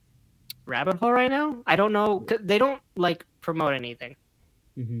rabbit hole right now. I don't know. They don't, promote anything.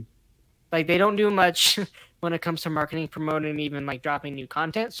 They don't do much when it comes to marketing, promoting, even, dropping new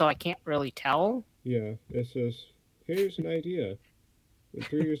content, so I can't really tell. Yeah. It's just, here's an idea. And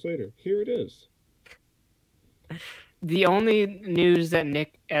 3 years later, here it is. The only news that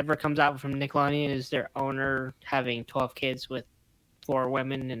Nick ever comes out from Nickelodeon is their owner having 12 kids with 4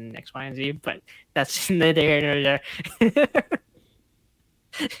 women and X, Y, and Z, but that's neither here nor there.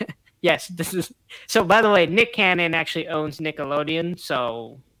 Yes, this is... So, by the way, Nick Cannon actually owns Nickelodeon,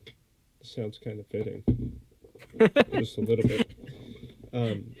 so... Sounds kind of fitting. Just a little bit.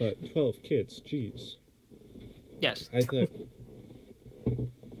 But 12 kids, jeez. Yes. I thought...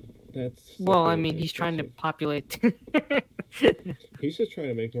 That's... Well, I mean, he's trying to populate... He's just trying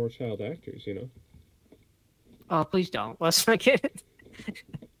to make more child actors, Oh, please don't. Let's not get it.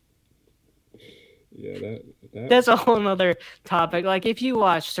 Yeah, that's a whole other topic. If you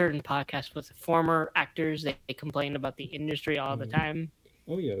watch certain podcasts with former actors, they complain about the industry all the time.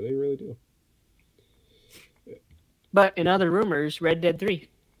 Oh, yeah, they really do. But in other rumors, Red Dead 3.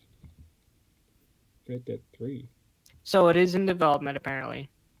 Red Dead 3? So it is in development, apparently.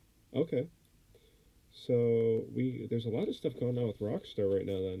 Okay. So there's a lot of stuff going on with Rockstar right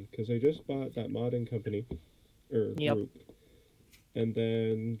now, then, because they just bought that modding company, group, and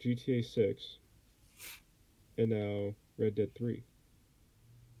then GTA 6, and now Red Dead 3.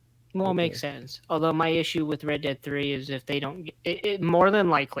 Well, makes sense. Although my issue with Red Dead 3 is if they don't get it, more than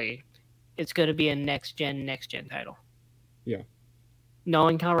likely, it's going to be a next gen title. Yeah.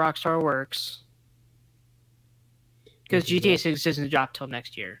 Knowing how Rockstar works, because GTA 6 doesn't drop till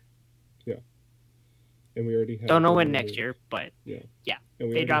next year. Yeah. And we already have... Don't know when next year, but yeah.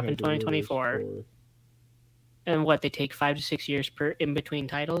 They drop in 2024. And they take 5 to 6 years in between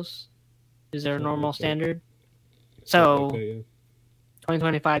titles? Is there a normal standard? So,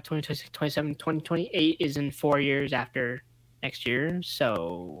 2025, 2026, 2027, 2028 is in 4 years after next year,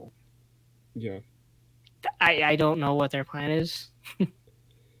 so... Yeah. I don't know what their plan is.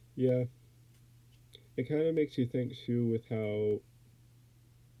 Yeah. It kind of makes you think, too, with how...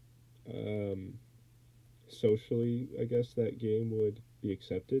 socially, I guess, that game would be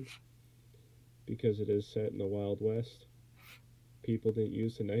accepted, because it is set in the Wild West. People didn't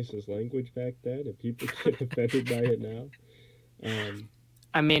use the nicest language back then, and people get offended by it now.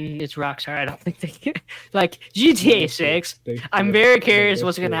 I mean, it's Rockstar. I don't think they can... GTA 6, I'm very curious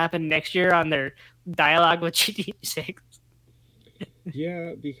what's going to happen next year on their dialogue with GTA 6.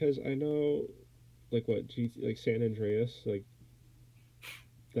 Yeah, because I know, like what like San Andreas, like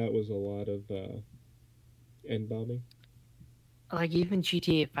that was a lot of end bombing. Like even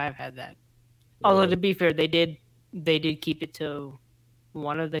GTA 5 had that. Although Really? to be fair, they did keep it to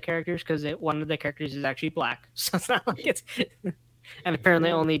one of the characters because one of the characters is actually black, so it's not like it's. And apparently,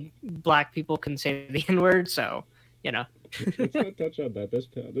 Well, only black people can say the N word, so you know. let's not touch on that. This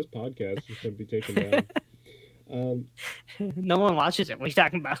podcast is going to be taken down. No one watches it. What are you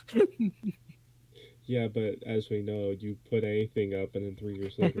talking about? Yeah, but as we know, you put anything up, and then 3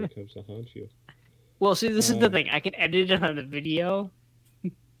 years later, it comes to haunt you. Well, see, this is the thing. I can edit it on the video.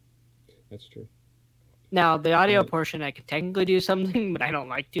 That's true. Now, the audio portion, I could technically do something, but I don't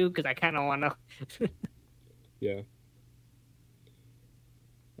like to because I kind of want to. Yeah.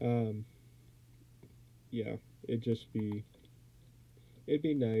 Yeah. It'd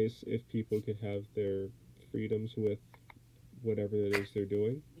be nice if people could have their freedoms with whatever it is they're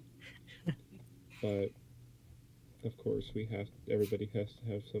doing. But of course, everybody has to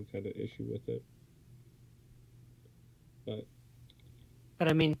have some kind of issue with it. But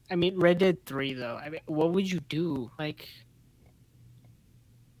I mean, Red Dead 3 though. I mean, what would you do? Like,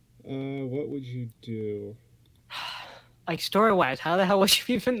 what would you do? like story wise, how the hell would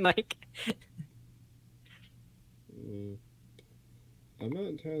you even like? I'm not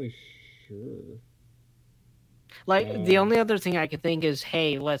entirely sure. Like the only other thing I could think is,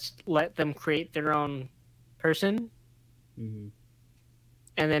 hey, let's let them create their own person, mm-hmm.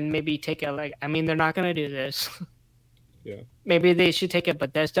 and then maybe take a like. I mean, they're not gonna do this. Yeah. Maybe they should take a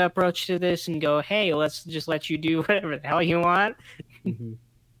Bethesda approach to this and go, hey, let's just let you do whatever the hell you want. Mm-hmm.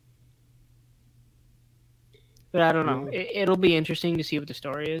 But I don't know. It'll be interesting to see what the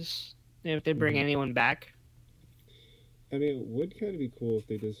story is if they bring anyone back. I mean, it would kind of be cool if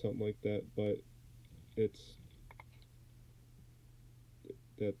they did something like that, but that's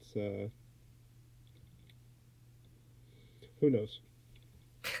who knows?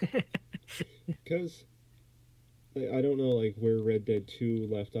 Because I don't know like where Red Dead 2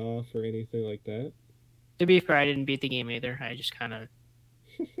 left off or anything like that. To be fair, I didn't beat the game either. I just kind of.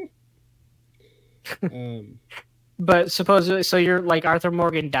 But supposedly, so you're like Arthur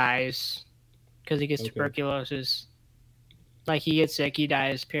Morgan dies because he gets tuberculosis. Like he gets sick, he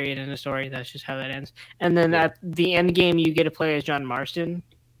dies. Period. In the story, that's just how that ends. And then at the end game, you get to play as John Marston,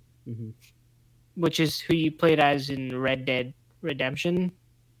 which is who you played as in Red Dead Redemption.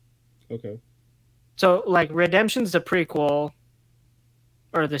 Okay. So like Redemption's the prequel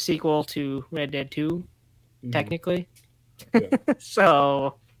or the sequel to Red Dead 2, technically. Yeah.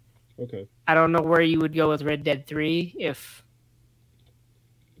 So. Okay. I don't know where you would go with Red Dead 3 if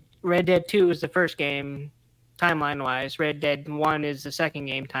Red Dead 2 is the first game timeline-wise. Red Dead 1 is the second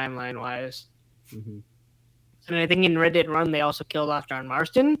game timeline-wise. And I think in Red Dead 1, they also killed off John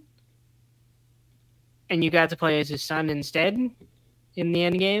Marston. And you got to play as his son instead in the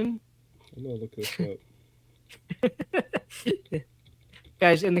end game. I'm going to look this up.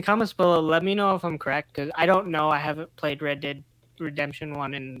 Guys, in the comments below, let me know if I'm correct, because I don't know. I haven't played Red Dead Redemption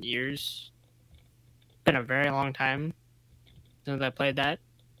 1 in years. It's been a very long time since I played that.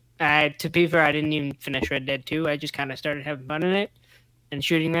 To be fair, I didn't even finish Red Dead 2. I just kind of started having fun in it and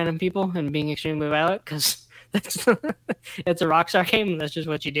shooting random people and being extremely violent because it's a Rockstar game. That's just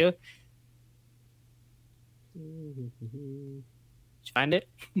what you do. Did you find it?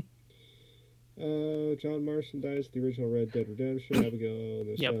 John Marston dies the original Red Dead Redemption. Abigail and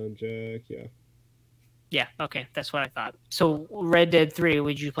their son Jack. Yeah. Yeah, okay, that's what I thought. So Red Dead 3,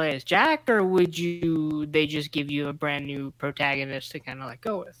 would you play as Jack, or would they just give you a brand new protagonist to kind of like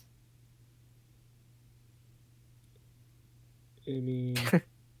go with? I mean,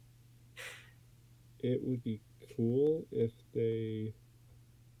 it would be cool if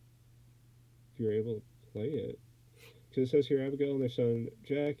you're able to play it. Because it says here, Abigail and their son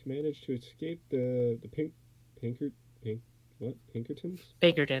Jack managed to escape the Pinkertons?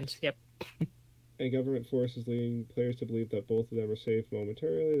 Yep. And government forces leading players to believe that both of them are safe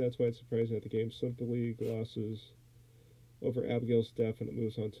momentarily. That's why it's surprising that the game simply glosses over Abigail's death and it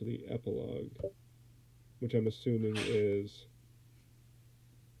moves on to the epilogue, which I'm assuming is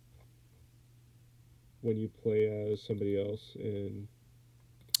when you play as somebody else in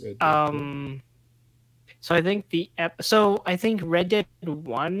Red Dead. So I think Red Dead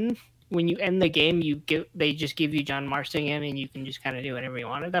 1, when you end the game, they just give you John Marston in, and you can just kind of do whatever you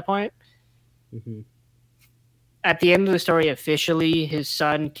want at that point. At the end of the story, officially, his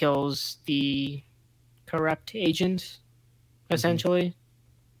son kills the corrupt agent, essentially,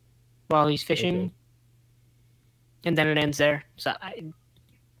 while he's fishing. And then it ends there. So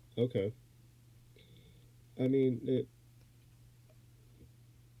Okay. I mean,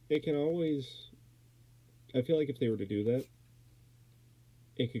 it can always. I feel like if they were to do that,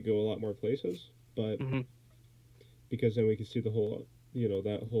 it could go a lot more places. But Mm-hmm. because then we could see the whole,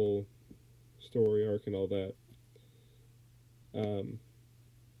 that whole story arc and all that. Um,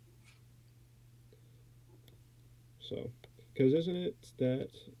 so, because isn't it that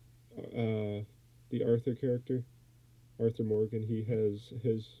the Arthur character, Arthur Morgan, he has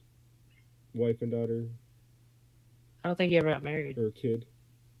his wife and daughter I don't think he ever got married. or kid.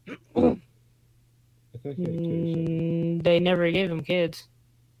 I thought he had a kid or something. They never gave him kids.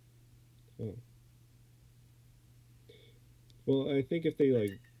 Oh. Well, I think if they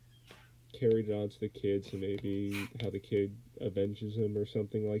like carried it on to the kids and maybe how the kid avenges him or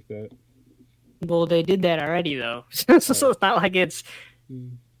something like that. Well, they did that already, though. So it's not like it's.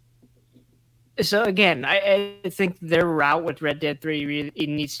 Mm. So again, I think their route with Red Dead 3 really, it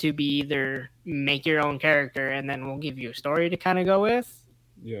needs to be either make your own character and then we'll give you a story to kind of go with.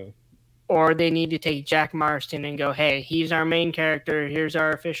 Yeah. Or they need to take Jack Marston and go, hey, he's our main character. Here's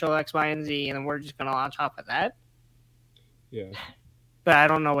our official X, Y, and Z, and then we're just going to launch off of that. Yeah. But I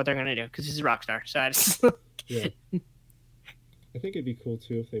don't know what they're going to do because he's a rock star. So I just... Yeah. I think it'd be cool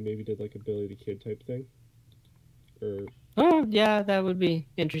too if they maybe did like a Billy the Kid type thing. Or. Oh, yeah, that would be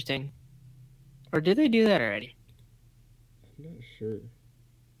interesting. Or did they do that already? I'm not sure.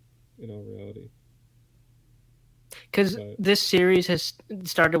 In all reality. Because this series has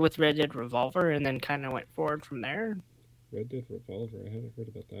started with Red Dead Revolver and then kind of went forward from there. Red Dead Revolver? I haven't heard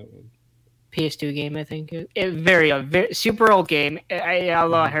about that one. PS2 game, I think. Very super old game.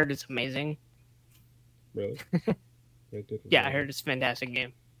 Although I heard it's amazing. Really? Red Dead Revolver. Yeah, I heard it's a fantastic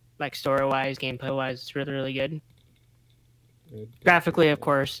game. Like story-wise, gameplay-wise, it's really, really good. Graphically, of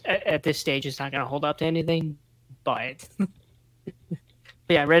course, at this stage, it's not going to hold up to anything. But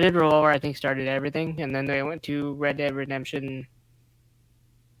yeah, Red Dead Revolver, I think, started everything. And then they went to Red Dead Redemption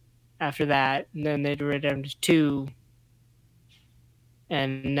after that. And then they did Redemption 2.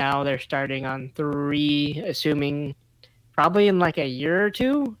 And now they're starting on 3, assuming probably in like a year or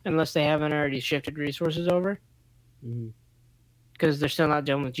two, unless they haven't already shifted resources over. Because they're still not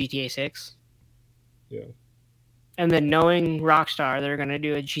done with GTA 6. Yeah. And then knowing Rockstar, they're going to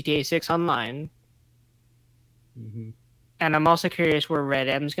do a GTA 6 online. Mm-hmm. And I'm also curious where Red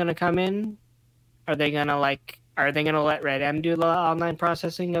M's going to come in. Are they going to let Red M do the online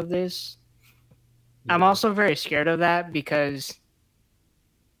processing of this? Yeah. I'm also very scared of that because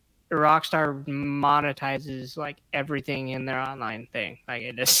Rockstar monetizes like everything in their online thing. Like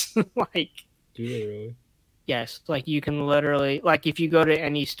it is like. Do they really? Yes, like you can literally like if you go to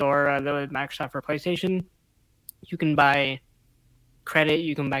any store with Microsoft or PlayStation, you can buy credit,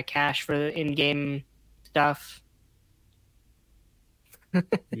 you can buy cash for the in-game stuff.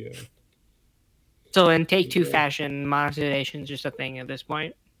 Yeah. So in Take-Two fashion, monetization is just a thing at this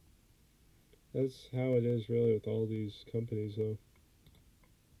point. That's how it is really with all these companies, though.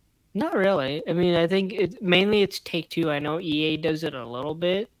 Not really. I mean, I think it's Take-Two. I know EA does it a little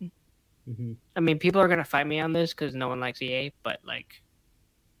bit. Mm-hmm. I mean, people are going to fight me on this because no one likes EA, but like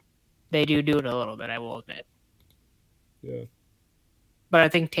they do it a little bit, I will admit. Yeah. But I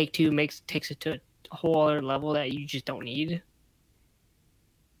think Take-Two takes it to a whole other level that you just don't need.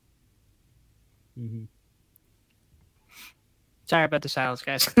 Mm-hmm. Sorry about the silence,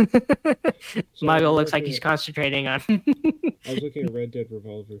 guys. Michael looks like he's concentrating on... I was looking at Red Dead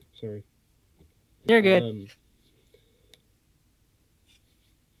Revolver. Sorry. You're good.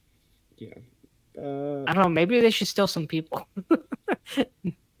 Yeah. I don't know. Maybe they should steal some people.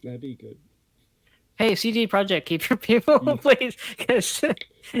 That'd be good. Hey, CD Projekt, keep your people, please. Yeah,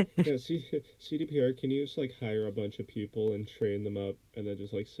 CDPR, can you just like hire a bunch of people and train them up, and then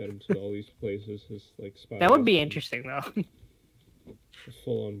just like send them to all these places as like spies? That would be interesting, though. A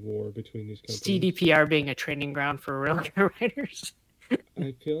full-on war between these companies. CDPR being a training ground for real writers.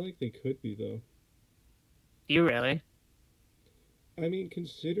 I feel like they could be, though. Do you really? I mean,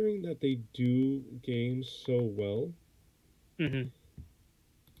 considering that they do games so well, mm-hmm.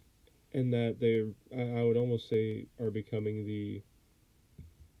 and that they, I would almost say, are becoming the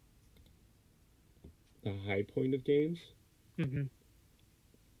high point of games. Mm-hmm.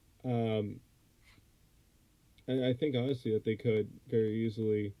 I think honestly that they could very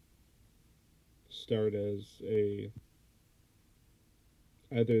easily start as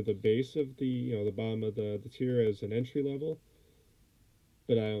either the base of the bottom of the tier as an entry level,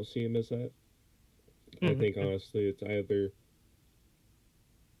 but I don't see them as that. Mm-hmm. I think honestly it's either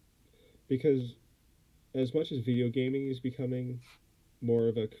because as much as video gaming is becoming more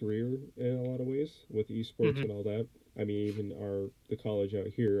of a career in a lot of ways with esports and all that. I mean, even the college out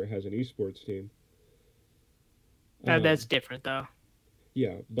here has an esports team. That's different, though.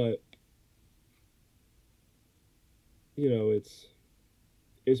 Yeah, but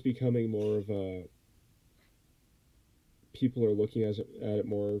it's becoming more of a people are looking at it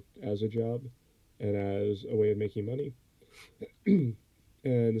more as a job and as a way of making money. And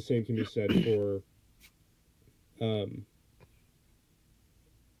the same can be said um,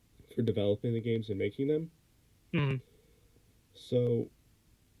 for developing the games and making them. Mm-hmm. So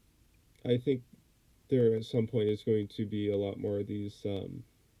I think there at some point is going to be a lot more of these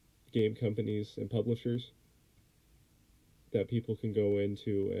game companies and publishers that people can go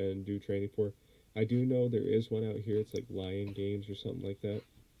into and do training for. I do know there is one out here. It's like Lion Games or something like that.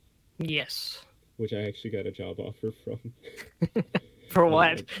 Yes. Which I actually got a job offer from. For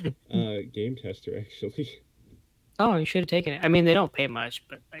what? Game tester, actually. Oh, you should have taken it. I mean, they don't pay much,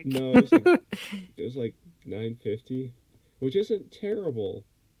 but like. No, it was like $9.50, which isn't terrible,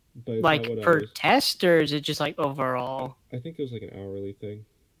 but it's like not what per test, or is it just like overall? I think it was like an hourly thing.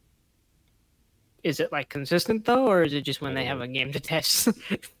 Is it like consistent though, or is it just when they have a game to test?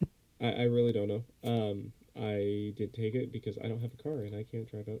 I really don't know. I did take it because I don't have a car and I can't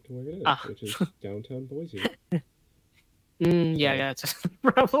drive out to where it is, which is downtown Boise. Yeah, that's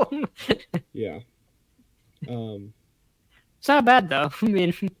a problem. Yeah. It's not bad though. I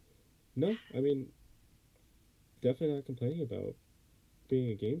mean, no, definitely not complaining about being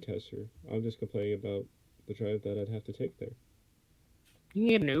a game tester. I'm just complaining about the drive that I'd have to take there. You can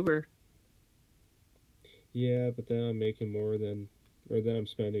get an Uber. Yeah, but then I'm making more than, or then I'm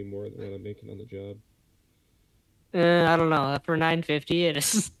spending more than what I'm making on the job. I don't know. For $9.50, it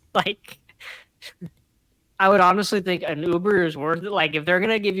is like. I would honestly think an Uber is worth it. Like if they're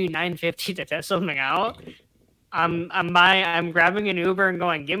gonna give you $9.50 to test something out, I'm grabbing an Uber and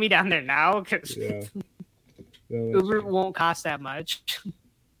going, get me down there now, because Uber won't cost that much.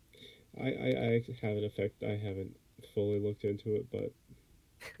 I have an effect. I haven't fully looked into it, but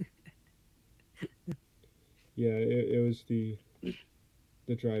yeah, it was the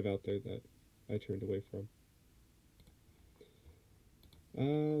drive out there that I turned away from.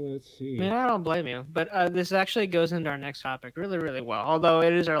 Let's see. I mean, I don't blame you, but this actually goes into our next topic really, really well. Although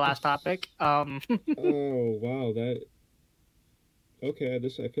it is our last topic. Oh wow, that. Okay, I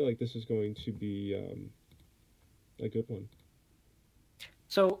feel like this is going to be a good one.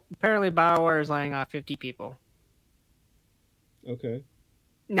 So apparently, BioWare is laying off 50 people. Okay.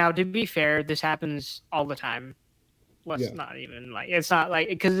 Now, to be fair, this happens all the time. Let's not even like it's not like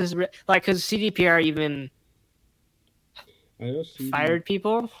because CDPR even. I know fired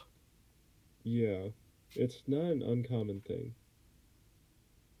people. Yeah, it's not an uncommon thing.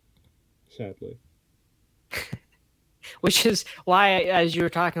 Sadly. Which is why, as you were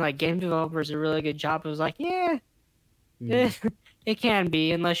talking, like game developers are a really good job. It was like, yeah, it can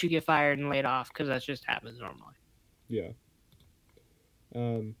be unless you get fired and laid off because that just happens normally. Yeah.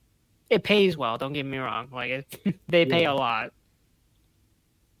 It pays well. Don't get me wrong. Like they pay a lot.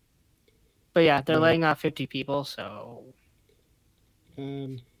 But yeah, they're laying off 50 people. So.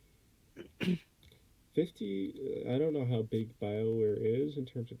 50. I don't know how big BioWare is in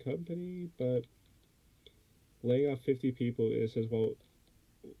terms of company, but laying off 50 people is as well,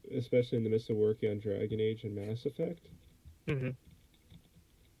 especially in the midst of working on Dragon Age and Mass Effect. Mm-hmm.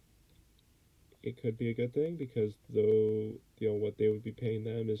 It could be a good thing because though what they would be paying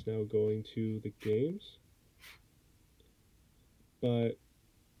them is now going to the games, but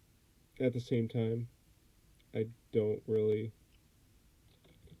at the same time, I don't really.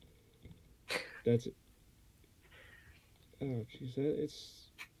 That's. Oh, jeez,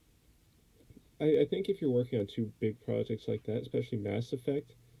 it's. I think if you're working on two big projects like that, especially Mass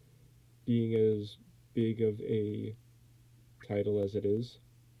Effect, being as big of a title as it is,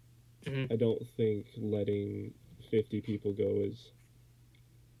 I don't think letting 50 people go is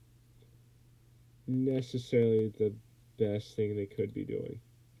necessarily the best thing they could be doing.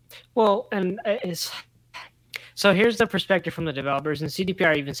 Well, and it's so here's the perspective from the developers, and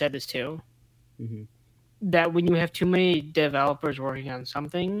CDPR even said this too. Mm-hmm. That when you have too many developers working on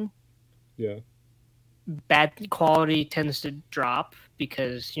something, bad quality tends to drop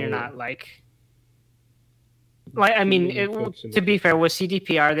because you're not like I mean, to be fair, with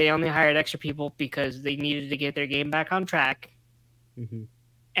CDPR, they only hired extra people because they needed to get their game back on track, and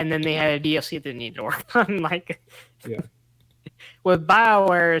then they had a DLC they needed to work on. With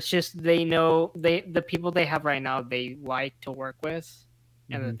BioWare, it's just they know the people they have right now they like to work with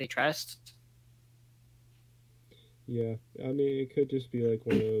and that they trust. Yeah, I mean, it could just be like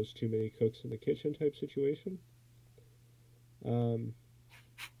one of those too many cooks in the kitchen type situation.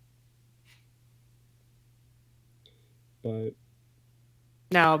 But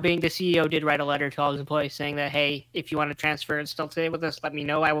Now, being the CEO did write a letter to all his employees saying that, hey, if you want to transfer and still stay with us, let me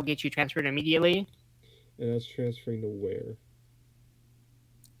know. I will get you transferred immediately. And that's transferring to where?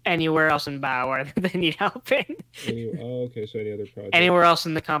 Anywhere else in Bio where they need help in. Okay, so any other project? Anywhere else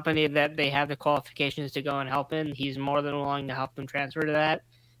in the company that they have the qualifications to go and help in, he's more than willing to help them transfer to that.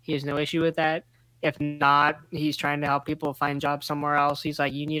 He has no issue with that. If not, he's trying to help people find jobs somewhere else. He's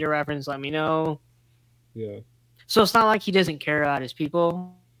like, you need a reference, let me know. Yeah. So it's not like he doesn't care about his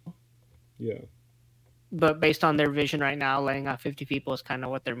people. Yeah. But based on their vision right now, laying off 50 people is kind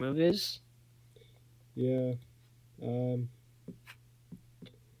of what their move is. Yeah.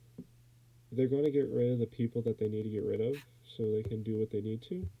 They're going to get rid of the people that they need to get rid of so they can do what they need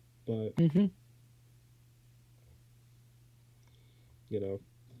to. But, you know.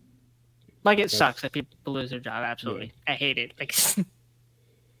 Like, it sucks that people lose their job, absolutely. Yeah. I hate it. Like,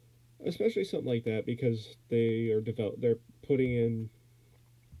 especially something like that because they're putting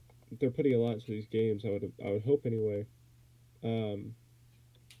a lot into these games. I would hope anyway. I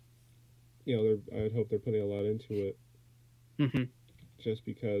would hope they're putting a lot into it. Just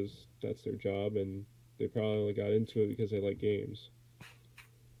because that's their job, and they probably only got into it because they like games.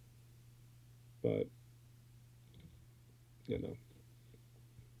 But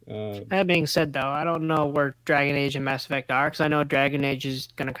that being said, though, I don't know where Dragon Age and Mass Effect are, because I know Dragon Age is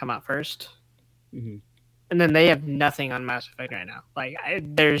going to come out first. And then they have nothing on Mass Effect right now. Like,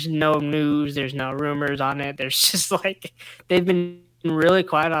 there's no news, there's no rumors on it. There's just, like, they've been really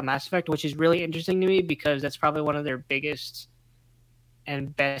quiet on Mass Effect, which is really interesting to me, because that's probably one of their biggest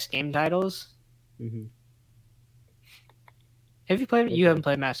and best game titles. Have you played? Okay. You haven't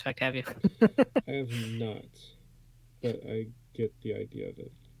played Mass Effect, have you? I have not, but I get the idea of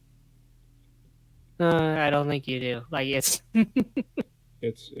it. I don't think you do. Like, it's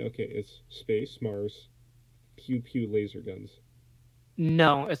it's okay. It's space, Mars, pew pew laser guns.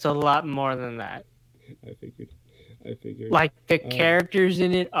 No, it's a lot more than that. I figured. Like, the characters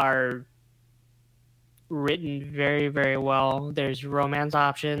in it are written very, very well. There's romance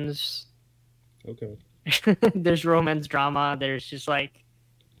options. Okay. There's romance drama. There's just like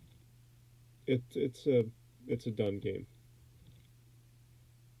it's a done game.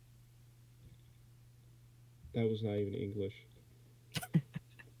 That was not even English.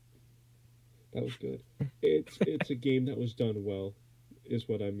 That was good. It's a game that was done well, is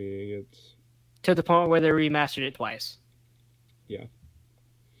what I'm meaning. It's to the point where they remastered it twice. Yeah.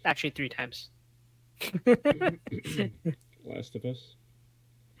 Actually, 3 times. Last of Us.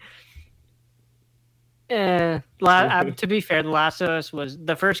 To be fair, The Last of Us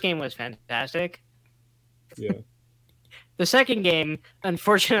the first game was fantastic. Yeah. The second game,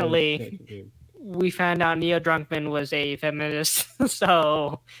 unfortunately, we found out Neil Druckmann was a feminist,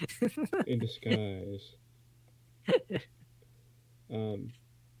 so in disguise.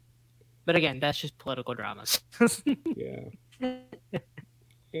 But again, that's just political dramas. Yeah.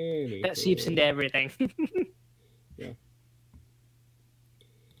 Anyway. That seeps into everything. Yeah.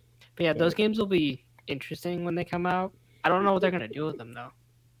 But yeah, those games will be interesting when they come out. I don't know what they're gonna do with them though.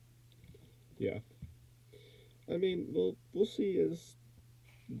 Yeah. I mean, we'll see as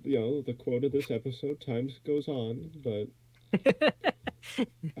the quote of this episode, time goes on, but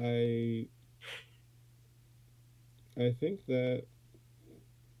I think that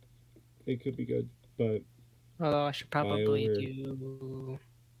it could be good, but although I should probably do,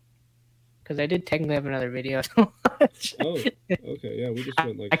 because I did technically have another video to watch. Oh, okay, yeah, we just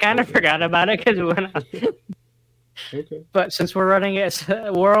went like. I kind of forgot about it because we went on. Okay. But since we're running it,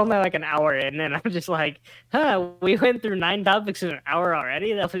 we're only like an hour in, and I'm just like, we went through 9 topics in an hour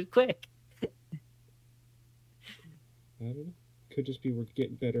already? That was quick. I don't know. Could just be we're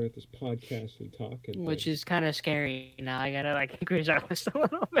getting better at this podcast and talking. Which is kind of scary. Now I gotta like increase our list a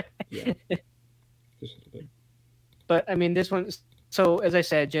little bit. Yeah. Just a little bit. But I mean, this one. So as I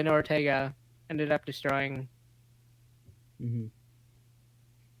said, Jenna Ortega ended up destroying. Mm-hmm.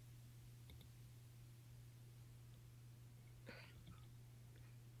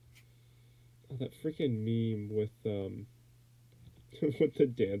 Oh, that freaking meme with with the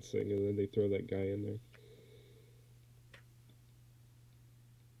dancing, and then they throw that guy in there.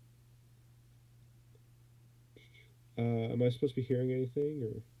 Am I supposed to be hearing anything,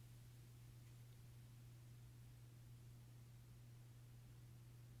 or?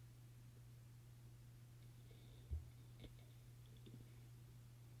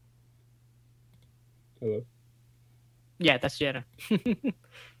 Hello? Yeah, that's Jenna.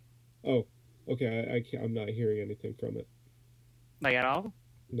 Oh, okay. I'm not hearing anything from it. Like at all?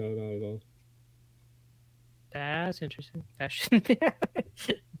 No, not at all. That's interesting. That shouldn't be.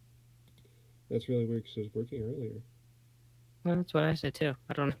 That's really weird because it was working earlier. Well, that's what I said too.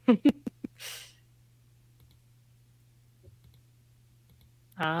 I don't know.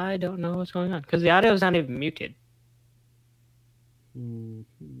 I don't know what's going on because the audio is not even muted.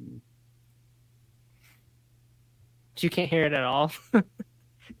 Mm-hmm. So you can't hear it at all.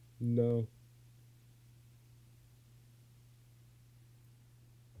 No.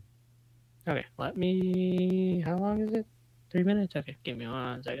 Okay, let me. How long is it? 3 minutes? Okay, give me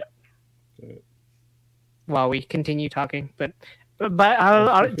 1 second. Right. While we continue talking, but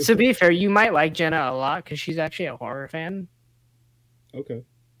to be fair, you might like Jenna a lot because she's actually a horror fan. Okay.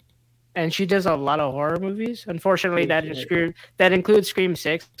 And she does a lot of horror movies. Unfortunately, Yes, that includes Scream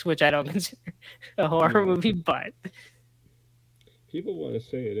 6, which I don't consider a horror Yeah. movie, but People want to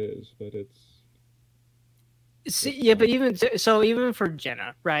say it is, but it's yeah, but even for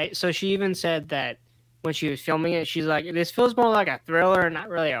Jenna, right? So she even said that when she was filming it, she's like, "This feels more like a thriller and not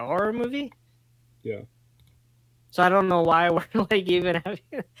really a horror movie." yeah. So I don't know why we're like even having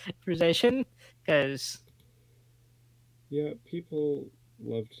a conversation because Yeah, people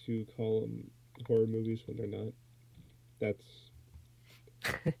love to call them horror movies when they're not. That's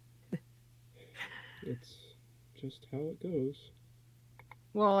it's just how it goes.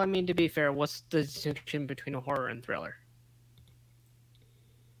 well, I mean, to be fair, what's the distinction between a horror and thriller?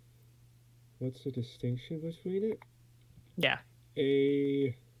 What's the distinction between it? Yeah.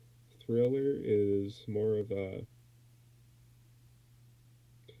 A thriller is more of a.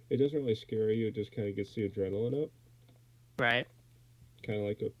 It doesn't really scare you. It just kind of gets the adrenaline up. Right. Kind of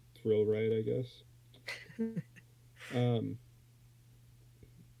like a thrill ride, I guess.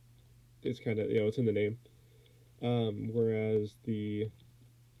 It's kind of it's in the name. Whereas the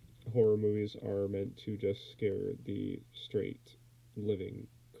horror movies are meant to just scare the straight living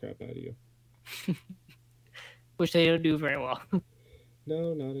crap out of you. Which they don't do very well.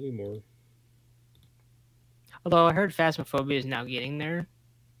 No, not anymore. Although I heard Phasmophobia is now getting there.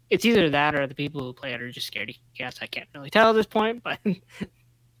 It's either that or the people who play it are just scaredy cats. I can't really tell at this point, but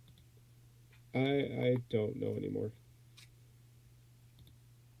I don't know anymore.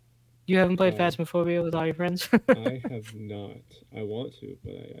 You haven't played Phasmophobia with all your friends? I have not. I want to,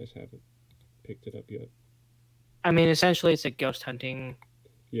 but I just haven't picked it up yet. I mean, essentially, it's a ghost hunting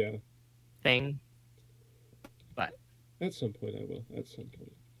thing. But at some point, I will. At some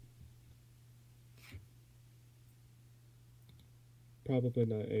point. Probably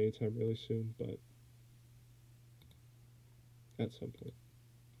not anytime really soon, but at some point.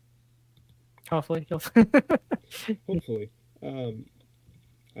 Hopefully. Hopefully.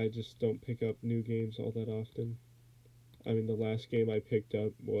 I just don't pick up new games all that often. I mean, the last game I picked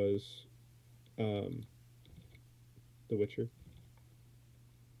up was The Witcher.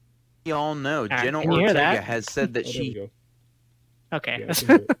 Y'all know Jenna Ortega has said that she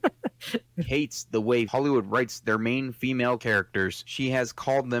hates the way Hollywood writes their main female characters. She has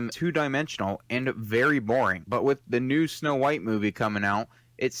called them two-dimensional and very boring. But with the new Snow White movie coming out,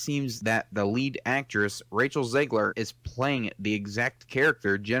 it seems that the lead actress, Rachel Zegler, is playing the exact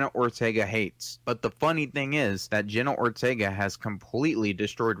character Jenna Ortega hates. But the funny thing is that Jenna Ortega has completely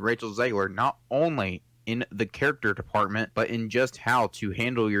destroyed Rachel Zegler not only in the character department, but in just how to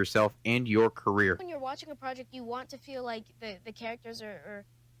handle yourself and your career. When you're watching a project, you want to feel like the characters or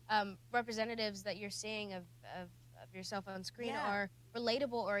representatives that you're seeing of yourself on screen are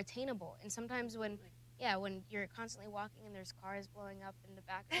relatable or attainable. And sometimes when you're constantly walking and there's cars blowing up in the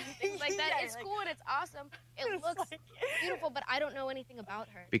background and things like that, it's cool and it's awesome. It looks beautiful, but I don't know anything about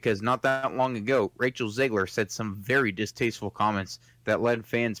her. Because not that long ago, Rachel Zegler said some very distasteful comments that led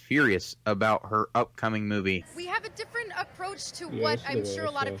fans furious about her upcoming movie. We have a different approach to what I'm sure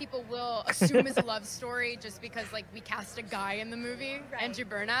a lot of people will assume is a love story just because, like, we cast a guy in the movie. Right. Andrew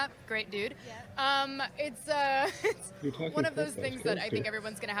Burnap, great dude. Yeah. It's one of those things that I think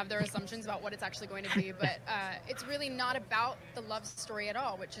everyone's going to have their assumptions about what it's actually going to be, but it's really not about the love story at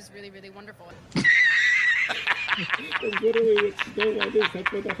all, which is really, really wonderful. That's literally what Snow White is.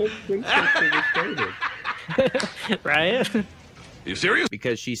 That's where the whole princess thing started. Right? Are you serious?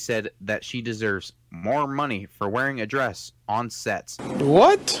 Because she said that she deserves more money for wearing a dress on sets.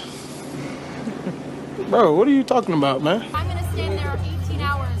 What? Bro, what are you talking about, man? I'm going to stand there 18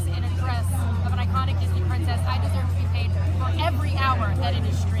 hours in a dress of an iconic Disney princess. I deserve to be paid for every hour that it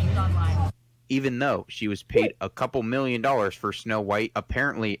is streamed online. Even though she was paid a couple $1 million for Snow White,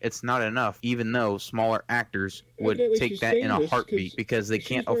 apparently it's not enough, even though smaller actors would take that in a heartbeat because they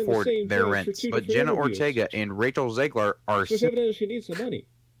can't afford their rents. But Jenna Ortega and Rachel Zegler are... So evidently she needs some money.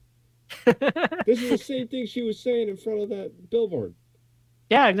 This is the same thing she was saying in front of that billboard.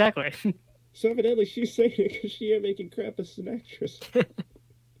 Yeah, exactly. So evidently she's saying it because she ain't making crap as an actress.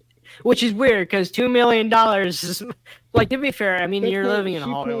 Which is weird because $2 million is like, to be fair. I mean, you're living in She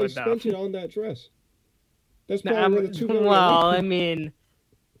Hollywood, probably though. spent it on that dress. That's probably where the $2 million. Well, I mean,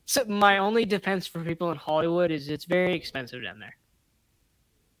 so my only defense for people in Hollywood is it's very expensive down there.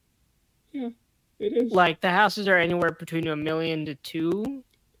 Yeah, it is. Like, the houses are anywhere between $1 million to $2 million.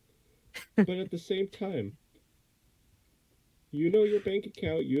 But at the same time, you know your bank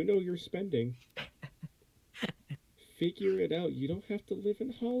account, you know your spending. Figure it out. You don't have to live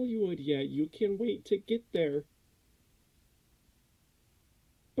in Hollywood yet. You can wait to get there.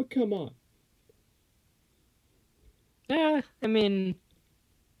 But come on. Yeah, I mean,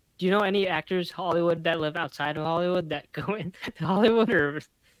 do you know any actors Hollywood that live outside of Hollywood that go into Hollywood, or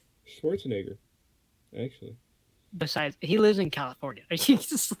Schwarzenegger, actually. Besides, he lives in California. But he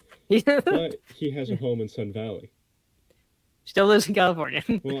has a home in Sun Valley. Still lives in California.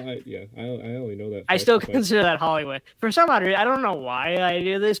 Well, I only know that. I still consider that Hollywood. For some odd reason, I don't know why I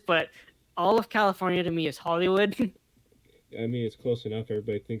do this, but all of California to me is Hollywood. I mean, it's close enough.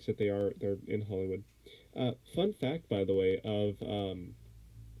 Everybody thinks that they're in Hollywood. Fun fact, by the way, of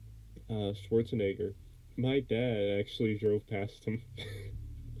Schwarzenegger. My dad actually drove past him.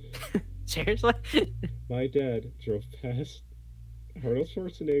 Seriously? My dad drove past Arnold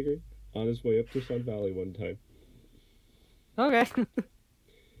Schwarzenegger on his way up to Sun Valley one time. Okay.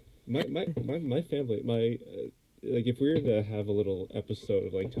 My family, like, if we were to have a little episode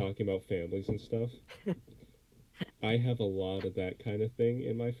of, like, talking about families and stuff, I have a lot of that kind of thing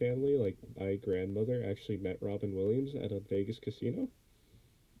in my family. Like, my grandmother actually met Robin Williams at a Vegas casino.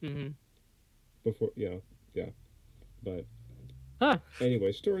 Mm-hmm. Before, yeah. But, huh.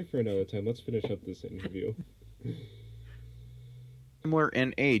 Anyway, story for another time. Let's finish up this interview. Similar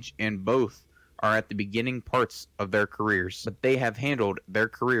in age, and both are at the beginning parts of their careers, but they have handled their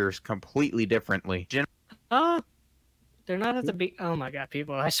careers completely differently. They're not at the big. Oh my god,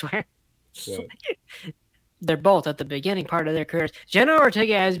 people! I swear. What? They're both at the beginning part of their careers. Jenna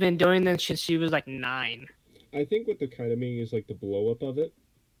Ortega has been doing this since she was like 9. I think what they're kind of meaning is like the blow up of it,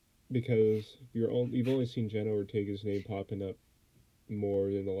 because you've only seen Jenna Ortega's name popping up more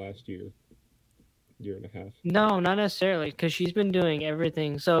in the last year and a half. No, not necessarily, because she's been doing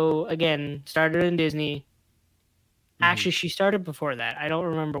everything. So again, started in Disney. Mm-hmm. Actually, she started before that. I don't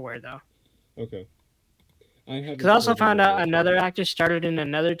remember where though. Okay. Because I also found out another actress started in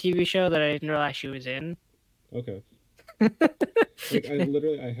another TV show that I didn't realize she was in. Okay. Like,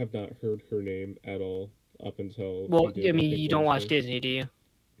 I have not heard her name at all up until. Well, I mean, you don't watch Disney, do you?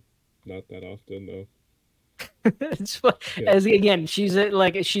 Not that often, no. As again, she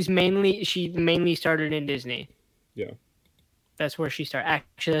mainly started in Disney. Yeah. That's where she started.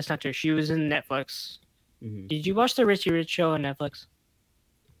 Actually, that's not true. She was in Netflix. Mm-hmm. Did you watch the Richie Rich show on Netflix?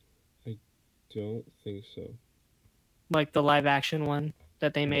 I don't think so. Like the live action one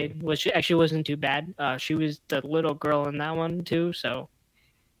that they made, which actually wasn't too bad. She was the little girl in that one too, so.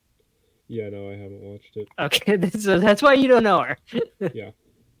 Yeah, no, I haven't watched it. Okay, so that's why you don't know her. Yeah.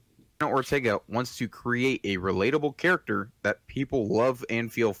 Ortega wants to create a relatable character that people love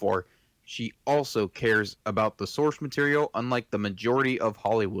and feel for. She also cares about the source material, unlike the majority of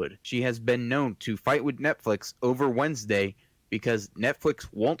Hollywood. She has been known to fight with Netflix over Wednesday because Netflix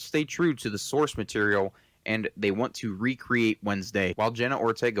won't stay true to the source material and they want to recreate Wednesday, while Jenna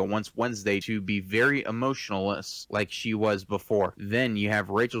Ortega wants Wednesday to be very emotionless like she was before. Then you have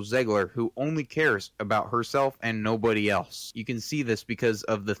Rachel Zegler, who only cares about herself and nobody else. You can see this because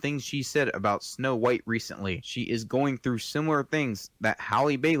of the things she said about Snow White recently. She is going through similar things that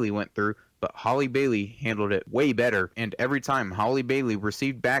Halle Bailey went through, but Halle Bailey handled it way better, and every time Halle Bailey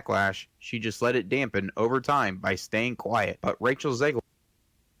received backlash, she just let it dampen over time by staying quiet. But Rachel Zegler...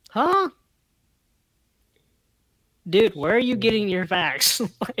 Huh? Dude, where are you getting your facts?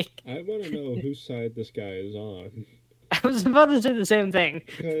 Like, I want to know whose side this guy is on. I was about to say the same thing.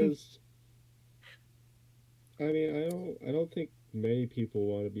 Because, I mean, I don't think many people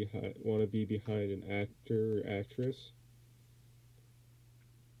want to be behind an actor or actress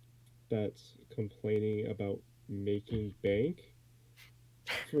that's complaining about making bank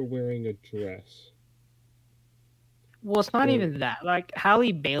for wearing a dress. Well, it's not even that. Like,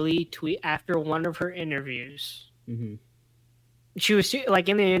 Halle Bailey tweet after one of her interviews. Mm-hmm. She was like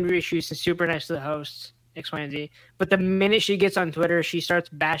in the interview, she was super nice to the host, X, Y, and Z. But the minute she gets on Twitter, she starts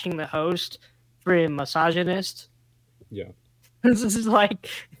bashing the host for a misogynist. Yeah, this is like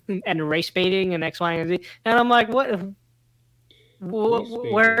and race baiting and X, Y, and Z. And I'm like, what?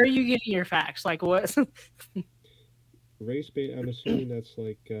 Where are you getting your facts? Like, what? Race bait. I'm assuming that's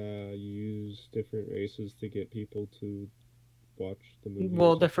like you use different races to get people to watch the movie.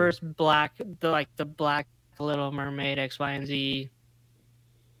 Well, the first black Little Mermaid, X, Y, and Z.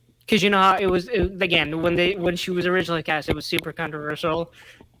 Because you know how it was again when she was originally cast, it was super controversial.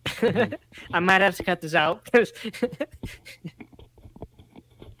 I might have to cut this out.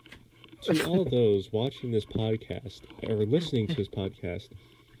 To all those watching this podcast or listening to this podcast,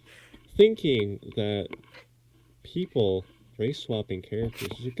 thinking that people race swapping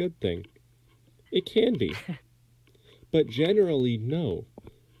characters is a good thing, it can be, but generally no,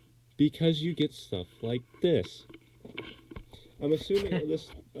 because you get stuff like this. I'm assuming this.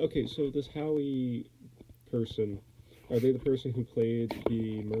 Okay, so this Howie person, are they the person who played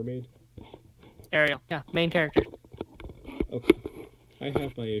the mermaid? Ariel, yeah, main character. Okay, I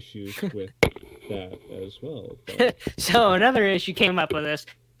have my issues with that as well. But... So another issue came up with this.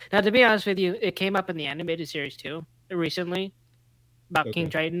 Now, to be honest with you, it came up in the animated series too recently about King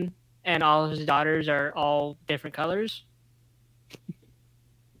Triton, and all of his daughters are all different colors.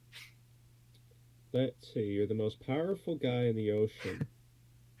 Let's see. You're the most powerful guy in the ocean.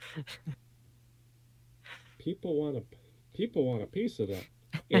 People want a piece of that.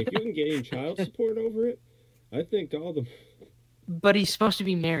 And if you can gain child support over it, I think all the. But he's supposed to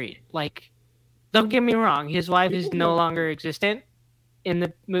be married. Like, don't get me wrong. His wife is no longer existent in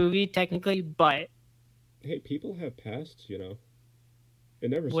the movie, technically, but. Hey, people have pasts, you know. It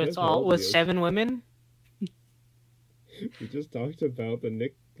never with says with 7 women. We just talked about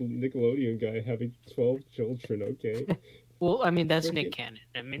the Nickelodeon guy having 12 children. Okay. Well, I mean that's Nick Cannon.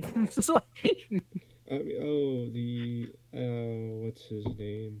 I mean, it's like... what's his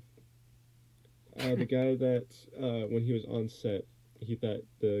name? The guy that when he was on set, he thought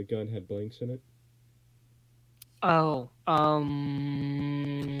the gun had blanks in it.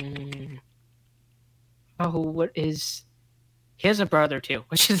 What is? He has a brother too,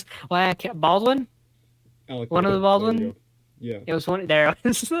 which is why I can't. Baldwin. Alec one Baldwin. Of the Baldwin. Yeah. It was one there.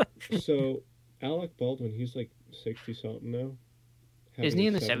 So Alec Baldwin, he's like 60-something now. Isn't he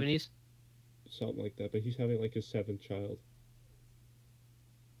in the 70s? Something like that, but he's having like his 7th child.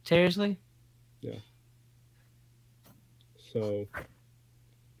 Seriously? Yeah. So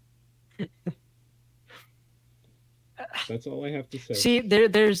that's all I have to say. See,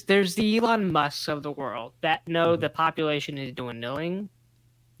 there's the Elon Musks of the world that know the population is dwindling.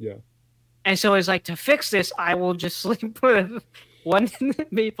 Yeah. And so it's like, to fix this, I will just sleep with one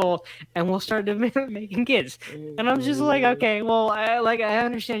people and we'll start making kids. And I'm just like, okay, well, I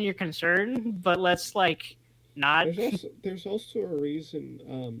understand your concern, but let's like not. There's also a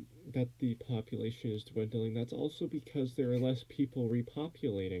reason that the population is dwindling. That's also because there are less people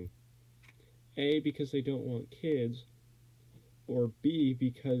repopulating. A, because they don't want kids, or B,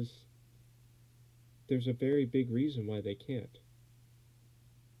 because there's a very big reason why they can't.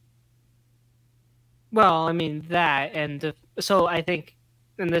 Well, I mean that, and so I think,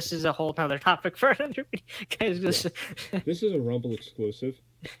 and this is a whole other topic for another guys. This is a Rumble exclusive.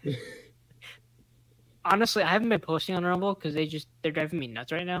 Honestly, I haven't been posting on Rumble because they're driving me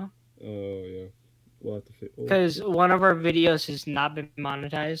nuts right now. Oh yeah, we'll have to because one of our videos has not been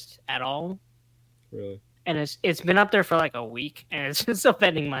monetized at all. Really? And it's been up there for like a week, and it's still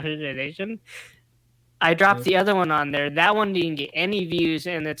pending monetization. I dropped the other one on there. That one didn't get any views,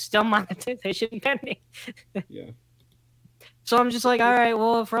 and it's still monetization pending. Yeah. So I'm just like, all right,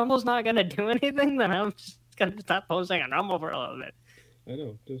 well, if Rumble's not gonna do anything, then I'm just gonna stop posting on Rumble for a little bit. I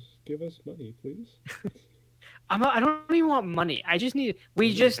know. Just give us money, please. I don't even want money.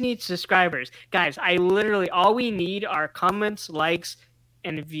 We just need subscribers, guys. All we need are comments, likes,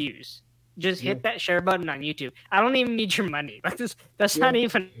 and views. Just hit that share button on YouTube. I don't even need your money. That's not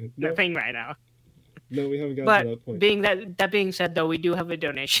even the thing right now. No, we haven't gotten to that point. That being said, though, we do have a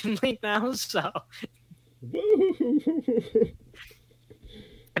donation link now, so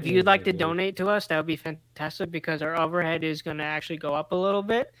if you'd like to donate to us, that would be fantastic because our overhead is going to actually go up a little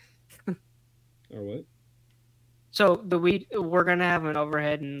bit. Our what? So we're going to have an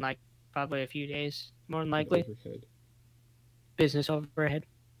overhead in like probably a few days, more than likely. Business overhead.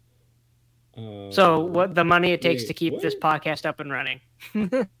 So what the money it takes to keep this podcast up and running.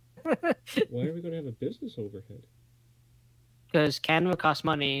 Why are we going to have a business overhead? Because Canva costs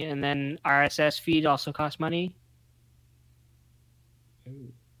money, and then RSS feed also costs money.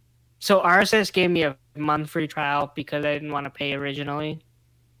 Ooh. So RSS gave me a month free trial because I didn't want to pay originally.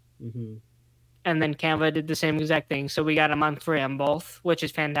 Mm-hmm. And then Canva did the same exact thing. So we got a month free on both, which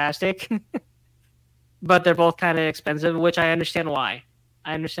is fantastic. But they're both kind of expensive, which I understand why.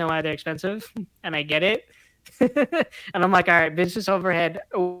 I understand why they're expensive, and I get it. And I'm like, all right, business overhead.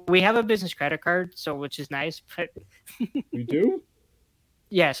 We have a business credit card, which is nice, but we do?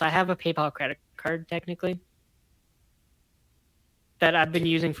 Yes, I have a PayPal credit card technically that I've been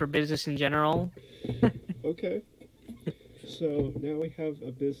using for business in general. Okay. So now we have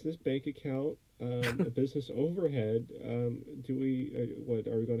a business bank account, a business overhead. Do we? What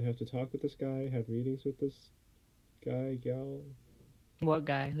are we going to have to talk with this guy? Have meetings with this guy, gal? What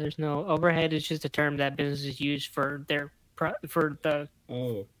guy? There's no overhead. It's just a term that businesses use for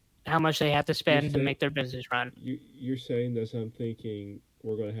how much they have to spend to make their business run. You're saying this. I'm thinking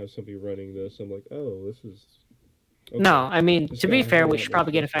we're going to have somebody running this. I'm like, oh, this is. Okay. No, I mean, to be fair, we should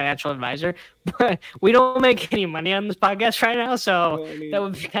probably get a financial advisor, but we don't make any money on this podcast right now, so that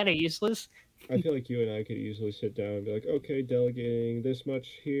would be kind of useless. I feel like you and I could easily sit down and be like, okay, delegating this much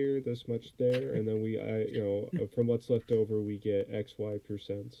here, this much there, and then from what's left over, we get X, Y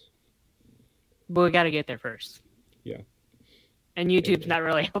 %. But we got to get there first. Yeah. And YouTube's not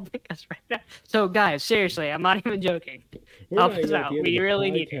really helping us right now. So, guys, seriously, I'm not even joking. Help us out. We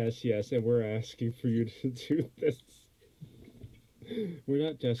really need it. Yes, and we're asking for you to do this. We're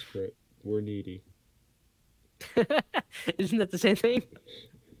not desperate. We're needy. Isn't that the same thing?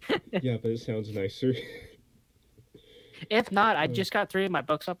 Yeah, but it sounds nicer. If not, I just got 3 of my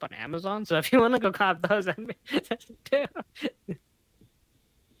books up on Amazon, so if you want to go cop those, that's too.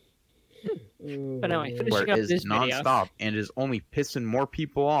 But anyway, Where is nonstop and is only pissing more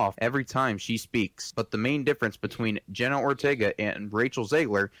people off every time she speaks. But the main difference between Jenna Ortega and Rachel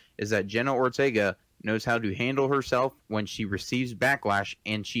Zegler is that Jenna Ortega knows how to handle herself when she receives backlash,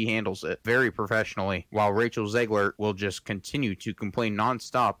 and she handles it very professionally, while Rachel Zegler will just continue to complain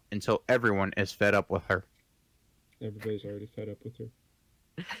nonstop until everyone is fed up with her. Everybody's already fed up with her.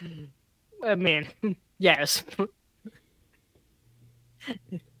 I mean, yes.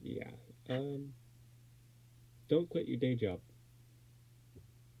 Yeah. Don't quit your day job.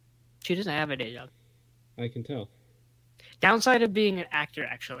 She doesn't have a day job. I can tell. Downside of being an actor,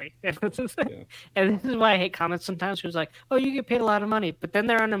 actually. And this is why I hate comments sometimes. Who's like, oh, you get paid a lot of money, but then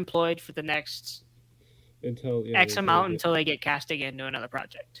they're unemployed for the next X amount until they get cast again to another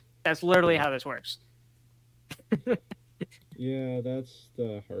project. That's literally how this works. Yeah, that's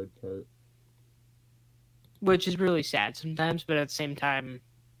the hard part. Which is really sad sometimes, but at the same time,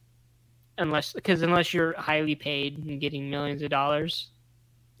 unless you're highly paid and getting millions of dollars,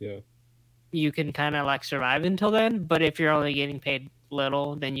 yeah, you can kind of like survive until then. But if you're only getting paid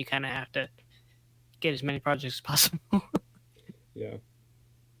little, then you kind of have to get as many projects as possible. Yeah.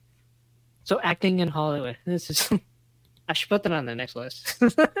 So acting in Hollywood. This is. I should put that on the next list. Yeah,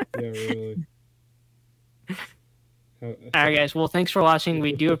 really. All right, guys. Well, thanks for watching.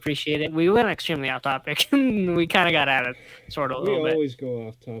 We do appreciate it. We went extremely off topic. We kind of got at it, sort of. A little bit. We always go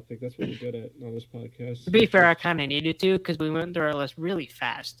off topic. That's what we're good at on this podcast. To be fair, I kind of needed to because we went through our list really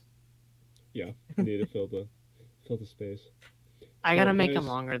fast. Yeah, we need to fill the space. I gotta make them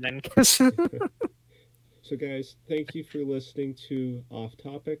longer then. So, guys, thank you for listening to Off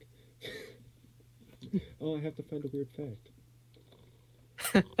Topic. Oh, I have to find a weird fact.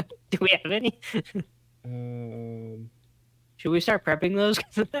 Do we have any? Should we start prepping those?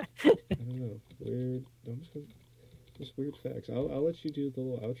 I don't know. Weird. Just weird facts. I'll let you do the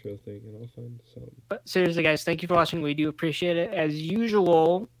little outro thing, and I'll find some. But seriously, guys, thank you for watching. We do appreciate it. As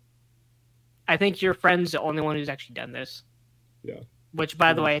usual, I think your friend's the only one who's actually done this. Yeah. Which,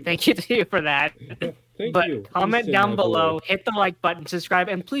 by the way, thank you to you for that. Yeah, thank you. Comment down below, hit the like button, subscribe,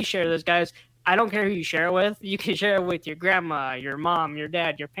 and please share this, guys. I don't care who you share it with. You can share it with your grandma, your mom, your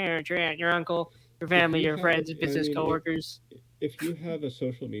dad, your parents, your aunt, your uncle, your family, your friends, business coworkers. If you have a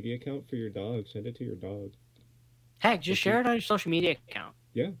social media account for your dog, send it to your dog. Heck, just share it on your social media account.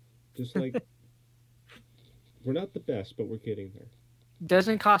 Yeah, just like we're not the best, but we're getting there.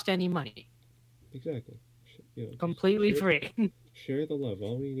 Doesn't cost any money. Exactly. Completely free. Share the love.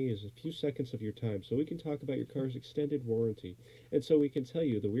 All we need is a few seconds of your time so we can talk about your car's extended warranty. And so we can tell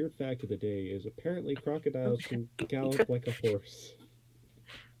you the weird fact of the day is apparently crocodiles can gallop like a horse.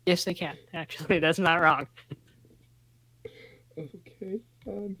 Yes, they can. Actually, that's not wrong. Okay.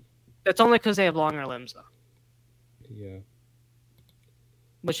 That's only because they have longer limbs, though. Yeah.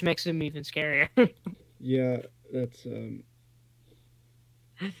 Which makes them even scarier. Yeah, that's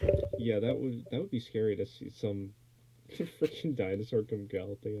yeah, that would be scary to see some freaking dinosaur come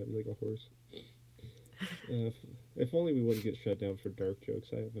galloping at me like a horse. If only we wouldn't get shut down for dark jokes.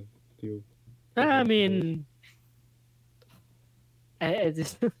 I have a few. I mean, I'm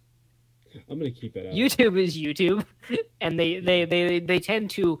gonna keep it out. YouTube is YouTube, and they